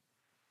ourselves.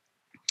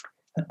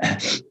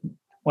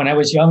 When I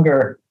was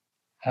younger,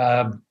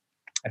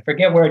 I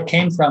forget where it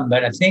came from,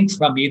 but I think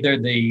from either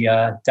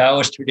the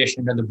Taoist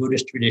tradition or the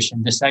Buddhist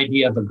tradition, this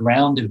idea of a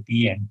ground of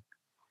being.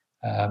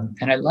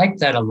 And I like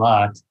that a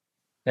lot,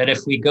 that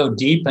if we go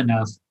deep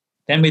enough,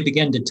 then we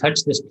begin to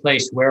touch this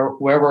place where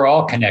we're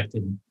all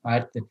connected,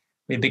 right?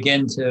 We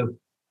begin to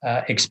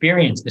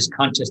experience this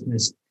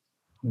consciousness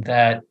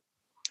that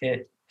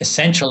it's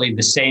essentially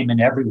the same in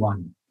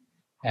everyone.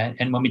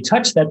 And when we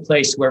touch that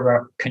place where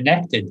we're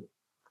connected,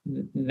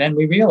 then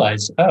we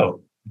realize,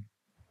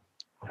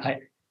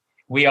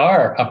 we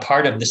are a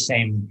part of the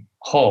same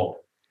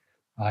whole,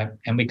 right?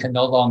 And we can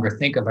no longer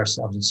think of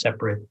ourselves as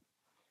separate.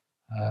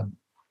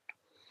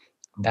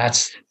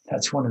 That's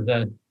one of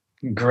the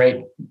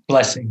great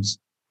blessings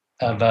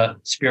of a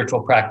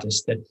spiritual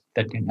practice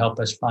that can help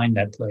us find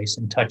that place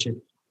and touch it.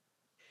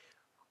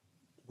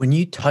 When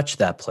you touch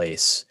that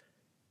place,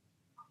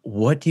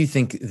 what do you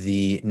think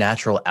the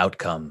natural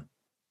outcome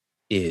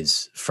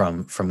is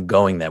from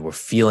going there? We're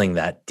feeling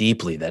that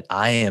deeply, that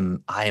I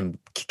am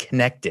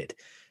connected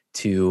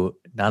to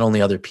not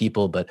only other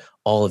people but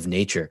all of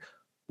nature.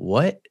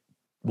 What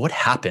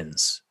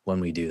happens when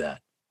we do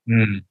that?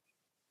 Mm.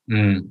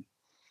 Mm.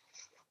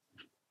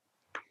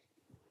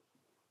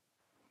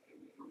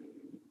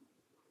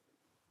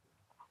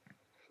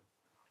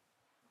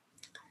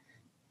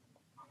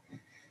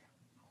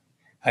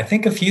 I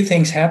think a few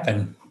things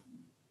happen.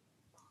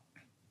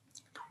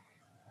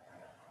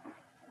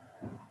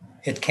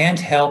 It can't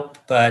help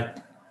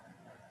but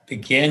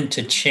begin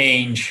to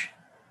change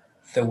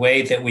the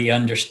way that we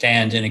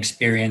understand and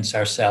experience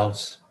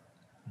ourselves.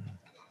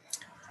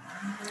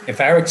 If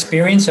our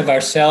experience of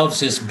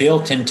ourselves is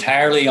built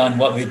entirely on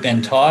what we've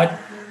been taught,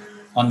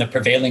 on the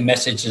prevailing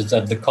messages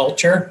of the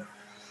culture,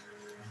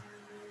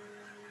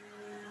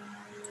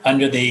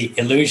 under the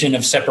illusion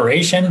of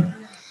separation,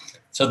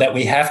 so that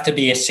we have to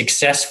be a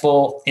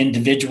successful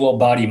individual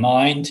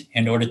body-mind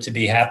in order to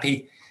be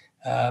happy,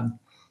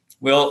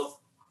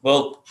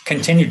 we'll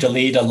continue to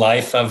lead a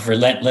life of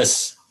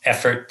relentless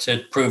effort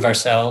to prove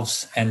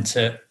ourselves and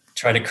to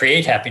try to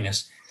create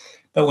happiness.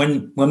 But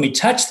when we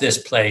touch this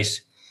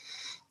place,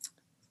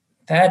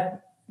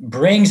 that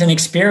brings an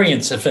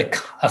experience of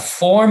a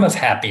form of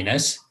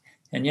happiness.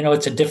 And,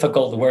 it's a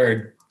difficult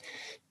word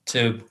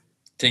to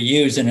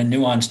use in a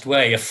nuanced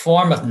way, a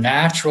form of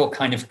natural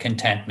kind of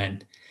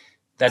contentment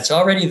that's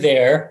already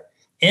there,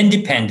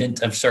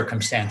 independent of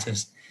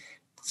circumstances.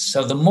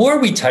 So the more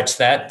we touch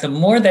that, the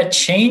more that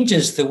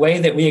changes the way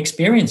that we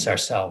experience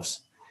ourselves.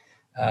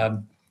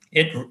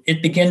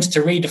 It begins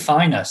to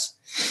redefine us.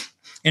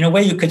 In a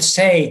way, you could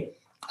say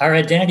our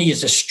identity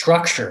is a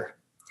structure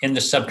in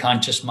the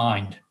subconscious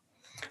mind.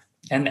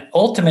 And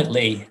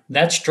ultimately,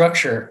 that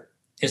structure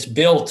is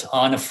built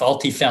on a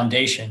faulty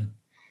foundation,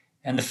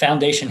 and the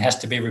foundation has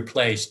to be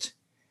replaced.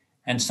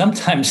 And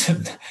sometimes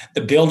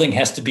the building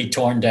has to be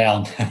torn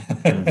down.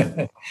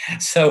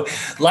 So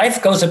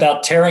life goes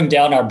about tearing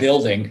down our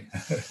building,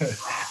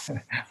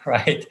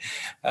 right?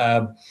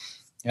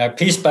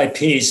 Piece by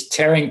piece,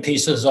 tearing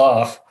pieces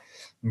off,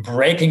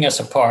 breaking us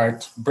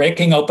apart,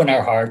 breaking open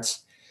our hearts,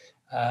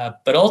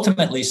 but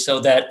ultimately so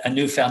that a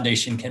new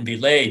foundation can be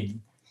laid.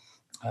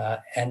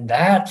 And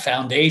that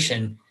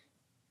foundation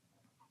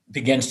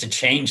begins to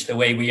change the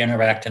way we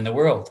interact in the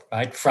world,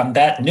 right? From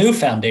that new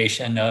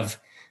foundation of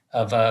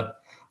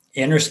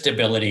inner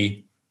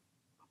stability,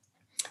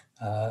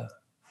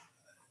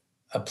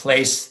 a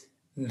place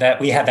that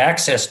we have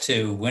access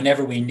to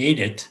whenever we need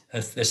it,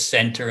 as the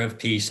center of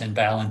peace and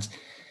balance.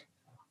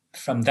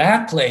 From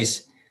that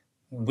place,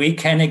 we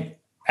can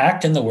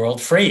act in the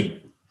world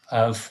free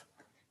of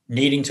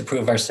needing to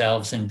prove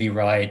ourselves and be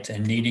right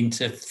and needing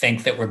to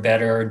think that we're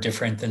better or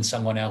different than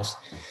someone else.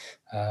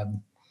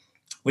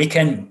 We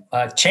can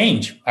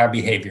change our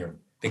behavior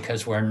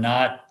because we're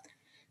not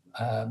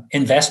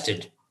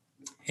invested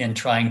in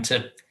trying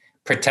to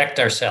protect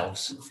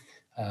ourselves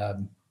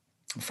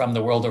from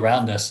the world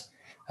around us,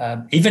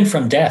 even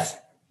from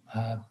death.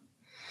 And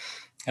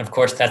of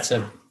course, that's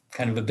a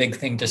kind of a big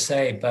thing to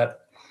say,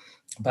 but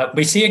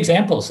we see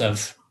examples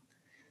of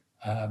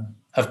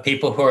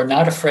people who are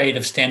not afraid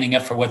of standing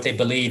up for what they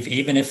believe,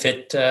 even if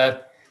it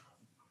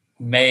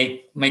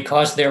may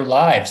cause their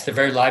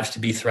very lives to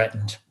be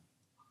threatened.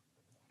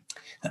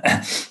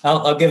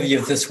 I'll give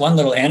you this one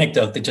little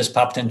anecdote that just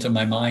popped into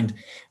my mind.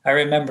 I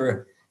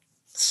remember,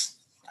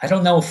 I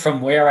don't know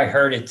from where I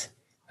heard it,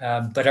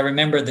 but I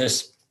remember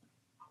this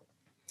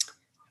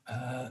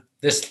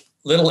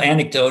little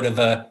anecdote of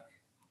a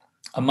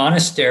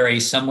monastery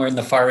somewhere in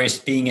the Far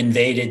East being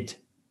invaded,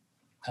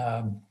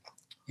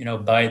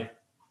 by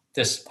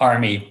this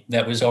army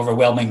that was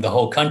overwhelming the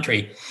whole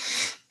country.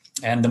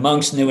 And the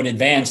monks knew in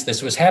advance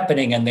this was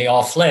happening and they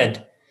all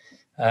fled.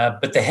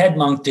 But the head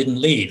monk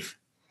didn't leave.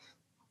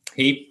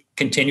 He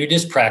continued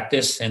his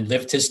practice and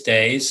lived his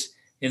days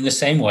in the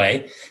same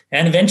way.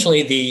 And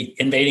eventually the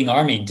invading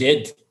army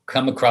did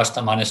come across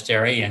the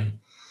monastery and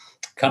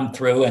come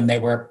through, and they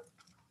were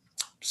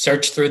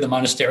searched through the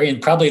monastery,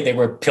 and probably they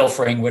were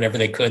pilfering whatever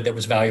they could that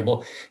was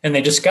valuable. And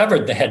they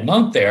discovered the head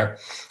monk there,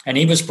 and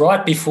he was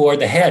brought before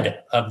the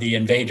head of the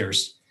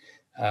invaders.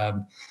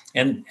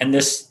 And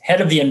this head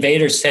of the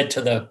invaders said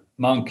to the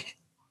monk,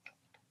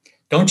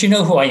 "Don't you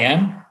know who I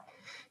am?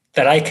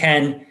 That I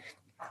can,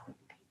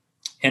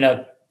 in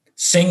a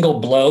single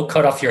blow,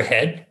 cut off your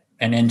head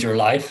and end your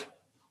life?"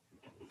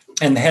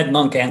 And the head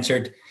monk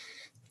answered,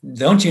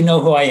 "Don't you know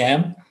who I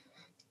am?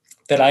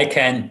 That I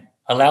can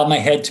allow my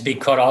head to be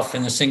cut off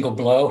in a single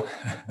blow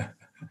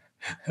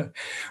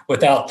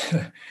without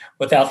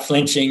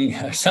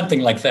flinching,"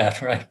 something like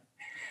that, right?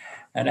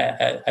 And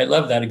I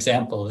love that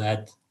example.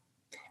 And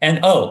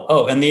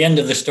the end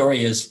of the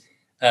story is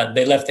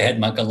they left the head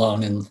monk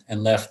alone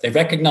and left. They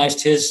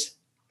recognized his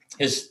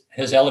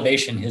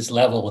elevation, his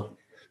level.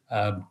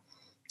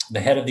 The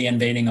head of the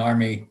invading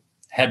army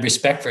had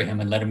respect for him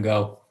and let him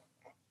go.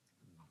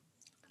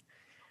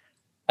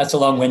 That's a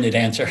long-winded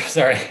answer.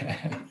 Sorry.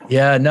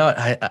 Yeah, no,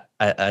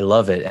 I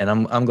love it, and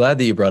I'm glad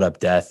that you brought up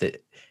death.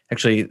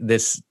 Actually,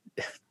 this,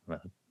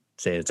 well,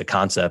 say it's a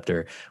concept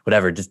or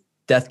whatever, just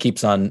death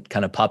keeps on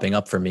kind of popping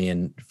up for me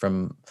and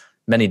from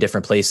many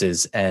different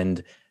places,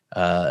 and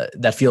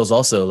that feels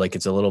also like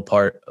it's a little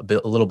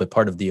bit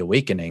part of the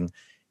awakening,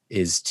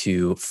 is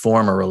to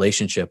form a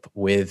relationship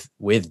with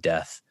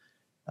death,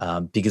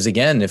 because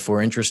again, if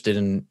we're interested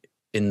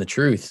in the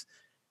truth,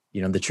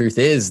 the truth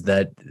is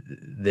that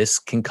this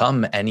can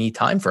come any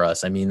time for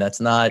us. I mean, that's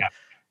not,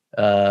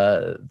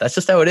 that's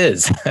just how it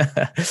is.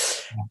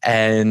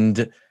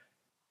 and,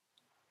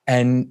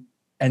 and,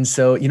 and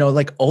so,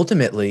 like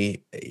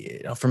ultimately,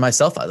 for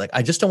myself,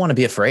 I just don't want to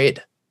be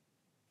afraid.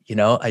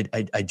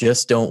 I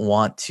just don't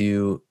want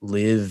to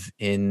live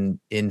in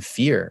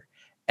fear.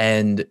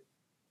 And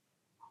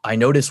I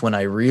notice when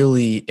I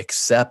really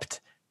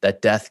accept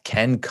that death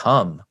can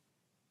come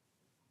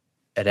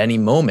at any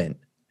moment,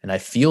 and I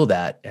feel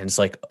that, and it's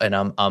like, and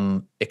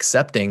I'm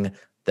accepting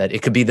that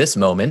it could be this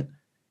moment,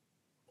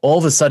 all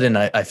of a sudden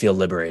I feel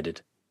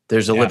liberated.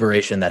 There's a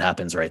liberation that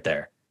happens right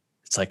there.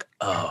 It's like,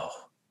 oh,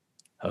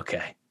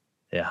 okay.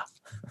 Yeah.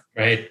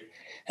 Right.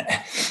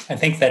 I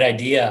think that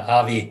idea,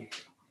 Avi,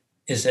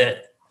 is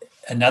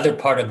another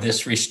part of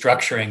this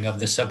restructuring of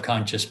the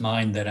subconscious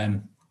mind that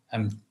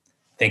I'm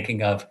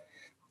thinking of.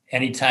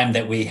 Anytime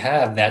that we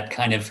have that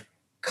kind of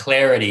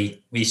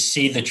clarity, we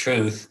see the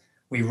truth,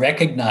 we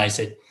recognize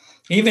it,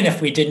 even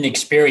if we didn't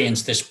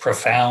experience this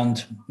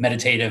profound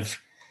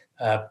meditative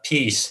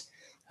peace.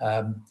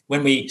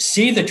 When we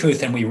see the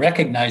truth and we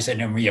recognize it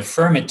and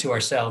reaffirm it to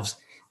ourselves,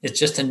 it's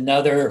just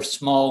another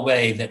small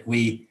way that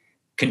we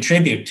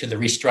contribute to the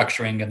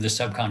restructuring of the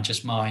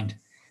subconscious mind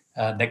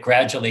that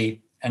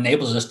gradually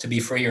enables us to be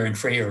freer and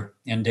freer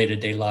in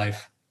day-to-day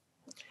life.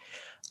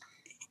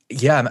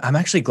 Yeah, I'm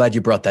actually glad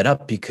you brought that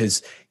up,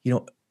 because,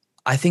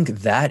 I think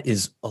that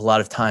is a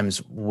lot of times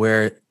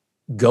where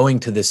going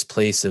to this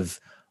place of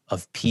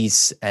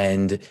peace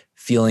and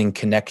feeling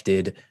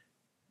connected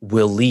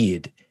will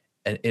lead.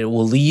 And it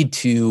will lead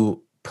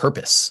to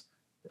purpose,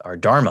 our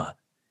dharma,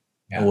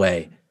 in a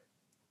way.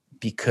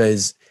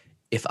 Because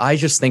if I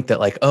just think that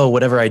like, oh,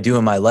 whatever I do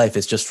in my life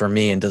is just for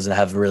me and doesn't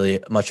have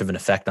really much of an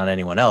effect on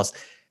anyone else,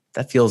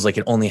 that feels like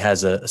it only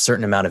has a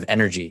certain amount of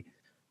energy.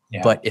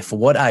 Yeah. But if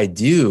what I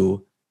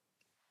do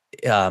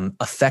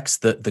affects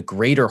the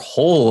greater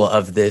whole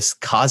of this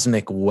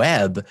cosmic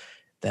web,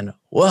 then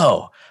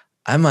whoa,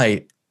 I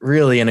might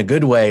really, in a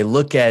good way,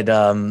 look at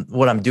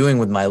what I'm doing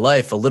with my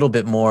life a little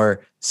bit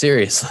more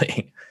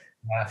seriously.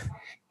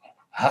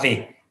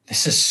 Avi,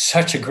 this is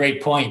such a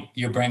great point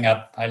you bring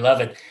up. I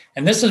love it.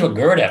 And this is what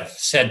Gurudev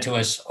said to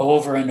us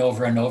over and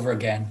over and over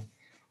again.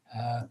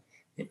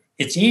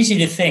 It's easy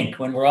to think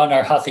when we're on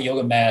our hatha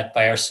yoga mat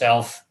by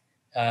ourselves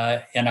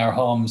in our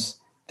homes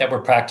that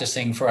we're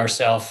practicing for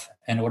ourselves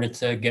in order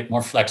to get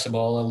more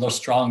flexible, a little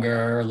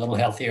stronger, a little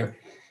healthier.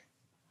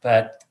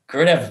 But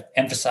Gurudev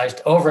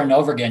emphasized over and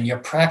over again, your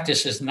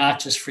practice is not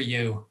just for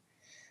you.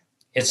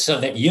 It's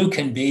so that you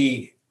can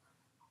be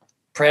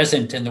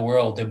present in the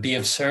world, to be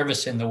of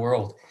service in the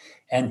world.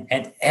 And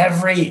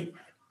every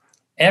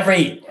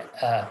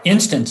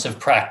instance of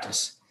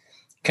practice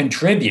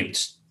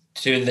contributes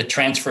to the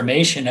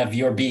transformation of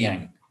your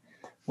being,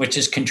 which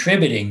is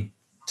contributing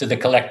to the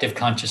collective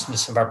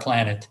consciousness of our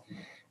planet.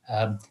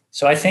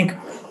 So I think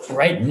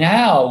right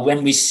now,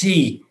 when we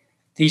see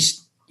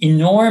these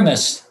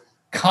enormous,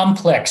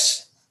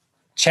 complex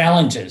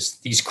challenges,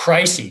 these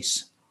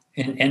crises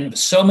in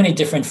so many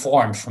different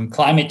forms, from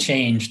climate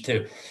change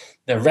to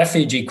the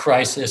refugee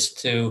crisis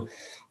to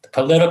the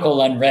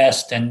political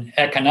unrest and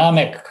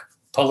economic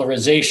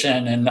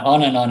polarization and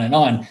on and on and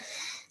on,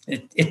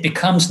 it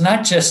becomes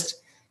not just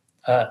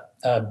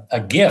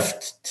a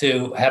gift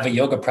to have a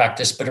yoga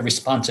practice, but a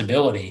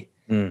responsibility.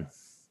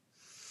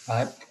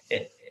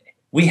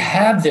 We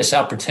have this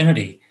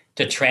opportunity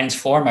to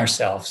transform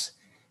ourselves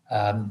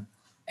and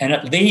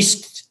at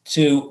least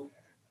to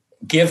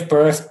give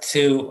birth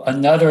to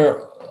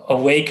another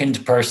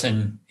awakened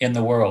person in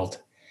the world.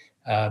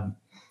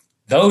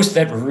 Those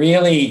that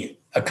really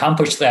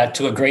accomplish that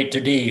to a great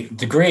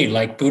degree,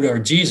 like Buddha or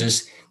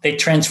Jesus, they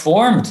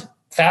transformed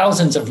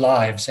thousands of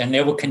lives, and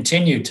they will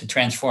continue to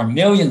transform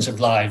millions of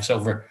lives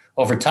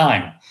over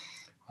time.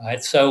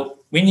 Right? So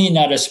we need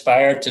not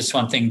aspire to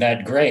something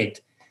that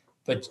great,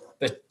 but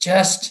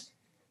just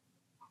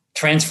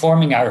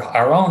transforming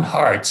our own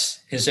hearts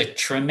is a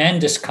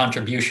tremendous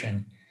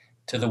contribution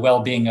to the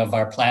well-being of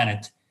our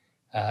planet.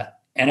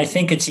 And I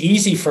think it's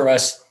easy for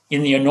us,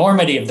 in the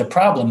enormity of the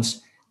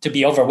problems, to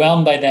be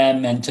overwhelmed by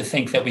them and to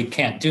think that we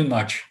can't do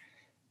much,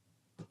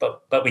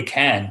 but we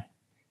can.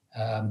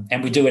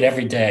 And we do it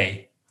every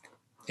day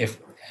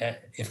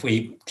if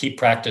we keep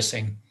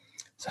practicing.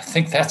 So I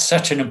think that's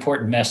such an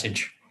important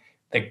message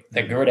that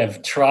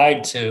Gurudev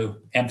tried to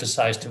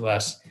emphasize to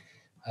us.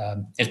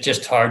 It's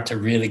just hard to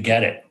really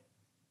get it.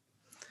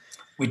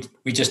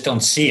 We just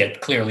don't see it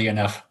clearly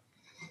enough.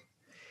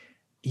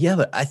 Yeah,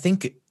 but I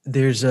think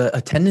there's a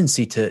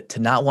tendency to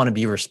not want to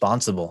be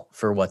responsible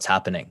for what's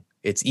happening.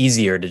 it's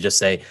easier to just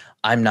say,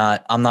 I'm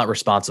not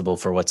responsible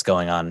for what's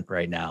going on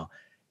right now.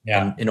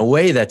 Yeah. And in a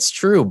way that's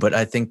true, but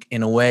I think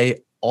in a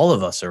way, all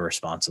of us are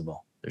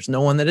responsible. There's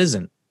no one that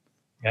isn't.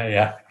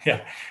 Yeah.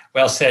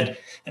 Well said.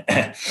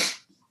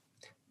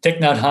 Thich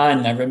Nhat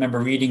Hanh, I remember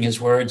reading his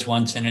words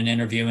once in an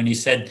interview, and he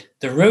said,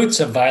 the roots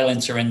of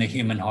violence are in the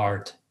human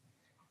heart,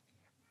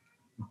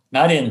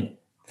 not in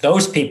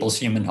those people's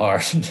human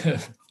heart,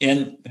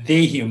 in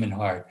the human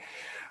heart.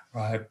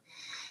 Right.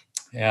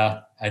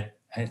 Yeah. I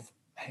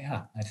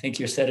think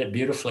you said it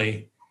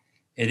beautifully.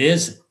 It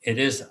is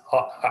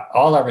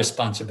all our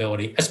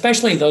responsibility,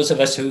 especially those of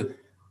us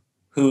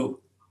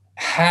who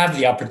have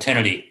the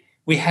opportunity.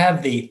 We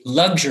have the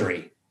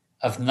luxury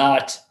of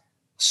not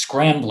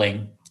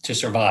scrambling to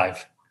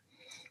survive.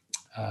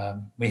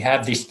 We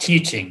have these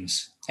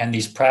teachings and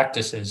these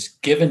practices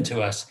given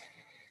to us.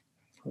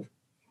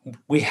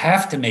 We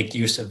have to make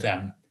use of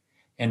them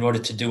in order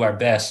to do our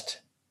best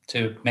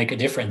to make a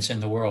difference in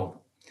the world.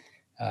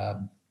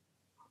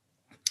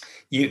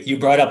 You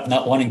brought up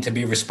not wanting to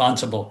be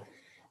responsible.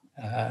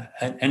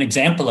 An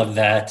example of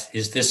that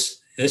is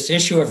this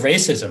issue of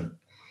racism,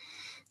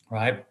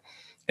 right?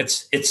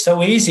 It's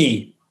so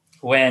easy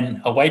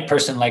when a white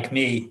person like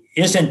me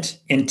isn't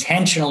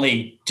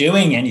intentionally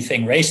doing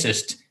anything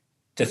racist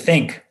to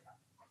think,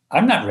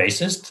 I'm not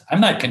racist,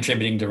 I'm not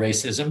contributing to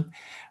racism,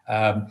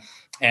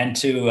 and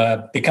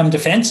to become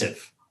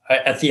defensive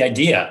at the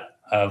idea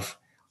of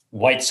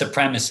white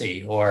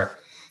supremacy or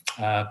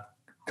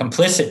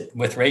complicit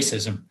with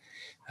racism.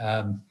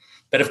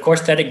 But of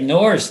course, that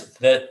ignores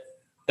the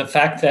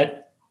fact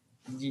that,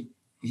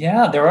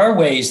 there are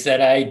ways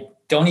that I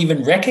don't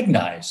even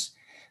recognize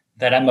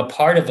that I'm a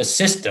part of a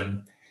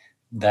system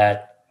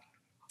that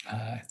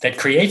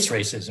creates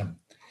racism.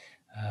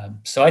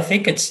 So I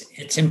think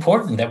it's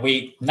important that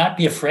we not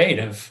be afraid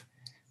of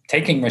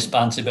taking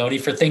responsibility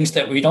for things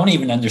that we don't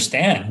even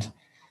understand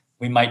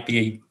we might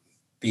be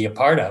a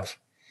part of.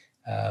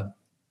 I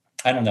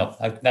don't know.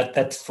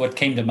 That's what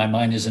came to my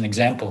mind as an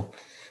example.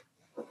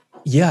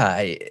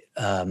 Yeah.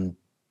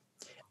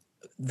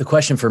 The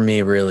question for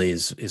me really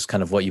is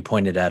kind of what you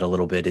pointed at a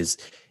little bit is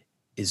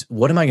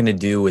what am I going to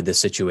do with the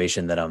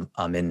situation that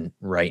I'm in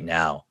right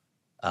now?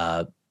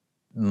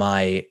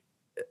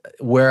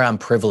 Where I'm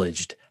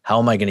privileged, how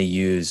am I going to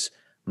use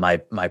my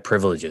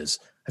privileges?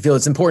 I feel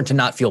it's important to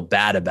not feel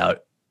bad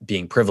about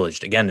being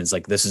privileged. Again, it's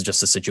like, this is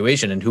just a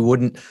situation, and who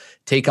wouldn't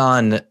take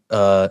on,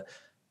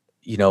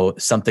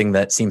 something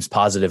that seems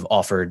positive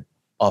offered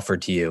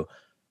to you.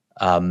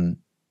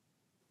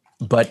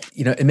 But,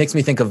 it makes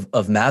me think of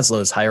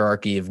Maslow's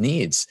hierarchy of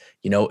needs.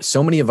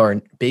 So many of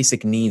our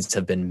basic needs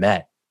have been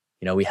met.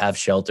 We have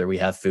shelter, we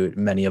have food,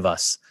 many of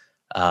us,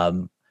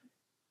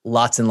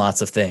 lots and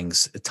lots of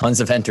things,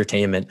 tons of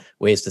entertainment,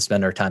 ways to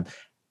spend our time.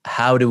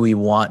 How do we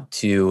want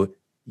to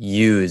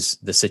use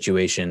the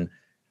situation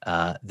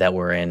that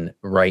we're in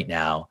right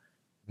now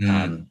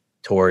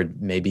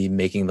toward maybe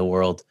making the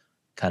world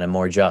kind of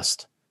more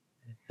just?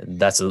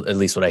 That's at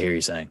least what I hear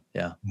you saying.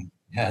 Yeah.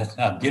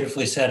 Yeah.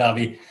 Beautifully said,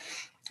 Avi.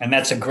 And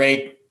that's a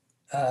great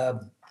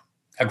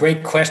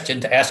question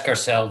to ask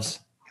ourselves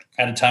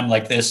at a time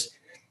like this,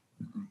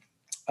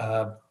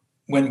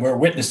 when we're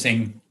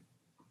witnessing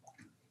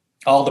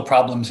all the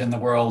problems in the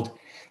world,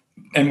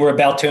 and we're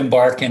about to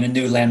embark in a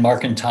new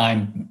landmark in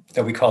time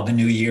that we call the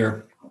new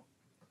year.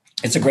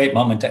 It's a great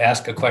moment to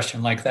ask a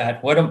question like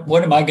that. What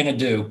am I going to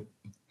do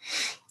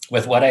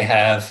with what I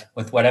have,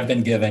 with what I've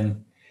been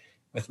given,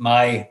 with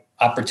my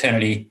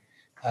opportunity?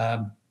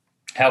 How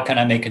can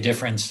I make a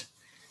difference?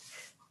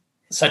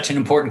 Such an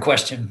important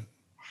question.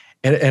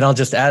 And I'll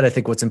just add, I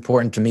think what's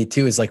important to me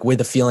too is like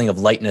with a feeling of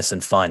lightness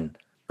and fun,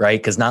 right?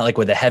 Because not like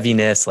with a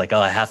heaviness, like, oh,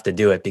 I have to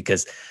do it,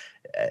 because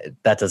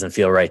that doesn't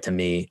feel right to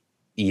me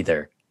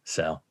either.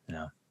 So,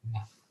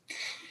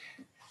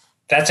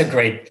 That's a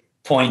great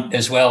point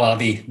as well,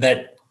 Avi,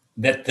 that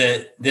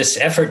this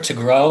effort to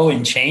grow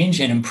and change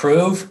and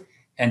improve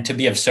and to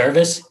be of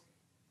service,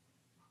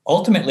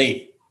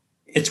 ultimately,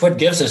 it's what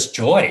gives us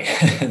joy.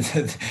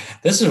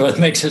 This is what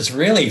makes us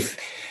really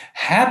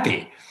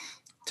happy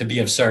to be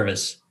of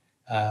service,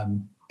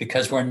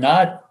 because we're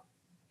not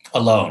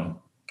alone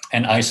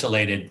and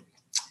isolated.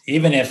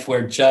 Even if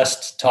we're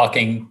just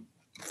talking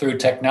through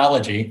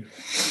technology,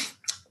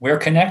 we're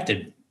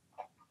connected,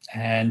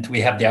 and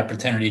we have the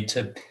opportunity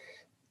to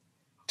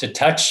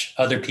touch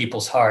other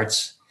people's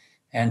hearts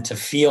and to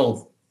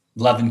feel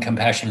love and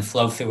compassion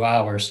flow through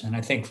ours. And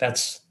I think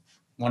that's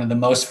one of the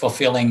most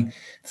fulfilling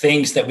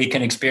things that we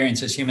can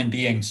experience as human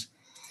beings.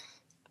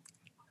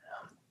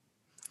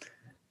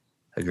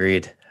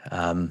 Agreed.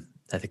 I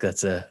think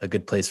that's a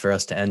good place for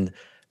us to end.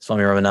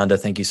 Swami Ramananda,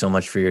 thank you so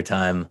much for your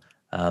time.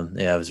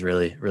 It was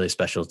really, really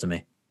special to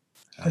me.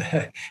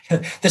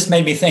 This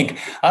made me think,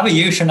 Avi,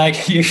 you and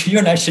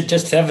I should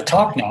just have a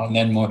talk now and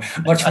then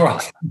much more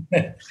often.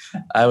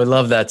 I would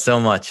love that so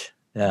much.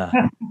 Yeah.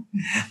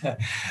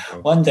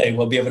 One day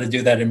we'll be able to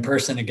do that in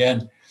person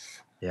again.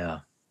 Yeah.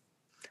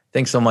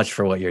 Thanks so much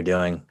for what you're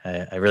doing.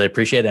 I really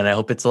appreciate it. And I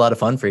hope it's a lot of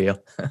fun for you.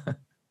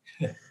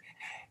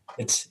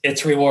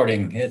 it's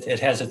rewarding. It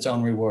has its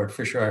own reward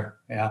for sure.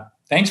 Yeah.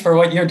 Thanks for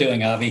what you're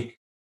doing, Avi.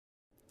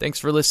 Thanks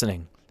for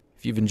listening.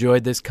 If you've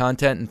enjoyed this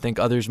content and think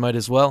others might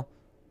as well,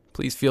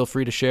 please feel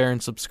free to share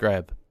and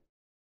subscribe.